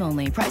 Limited time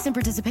only. Price and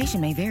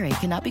participation may vary.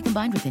 Cannot be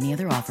combined with any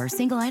other offer.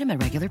 Single item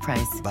at regular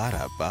price.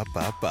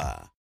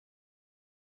 Ba-da-ba-ba-ba.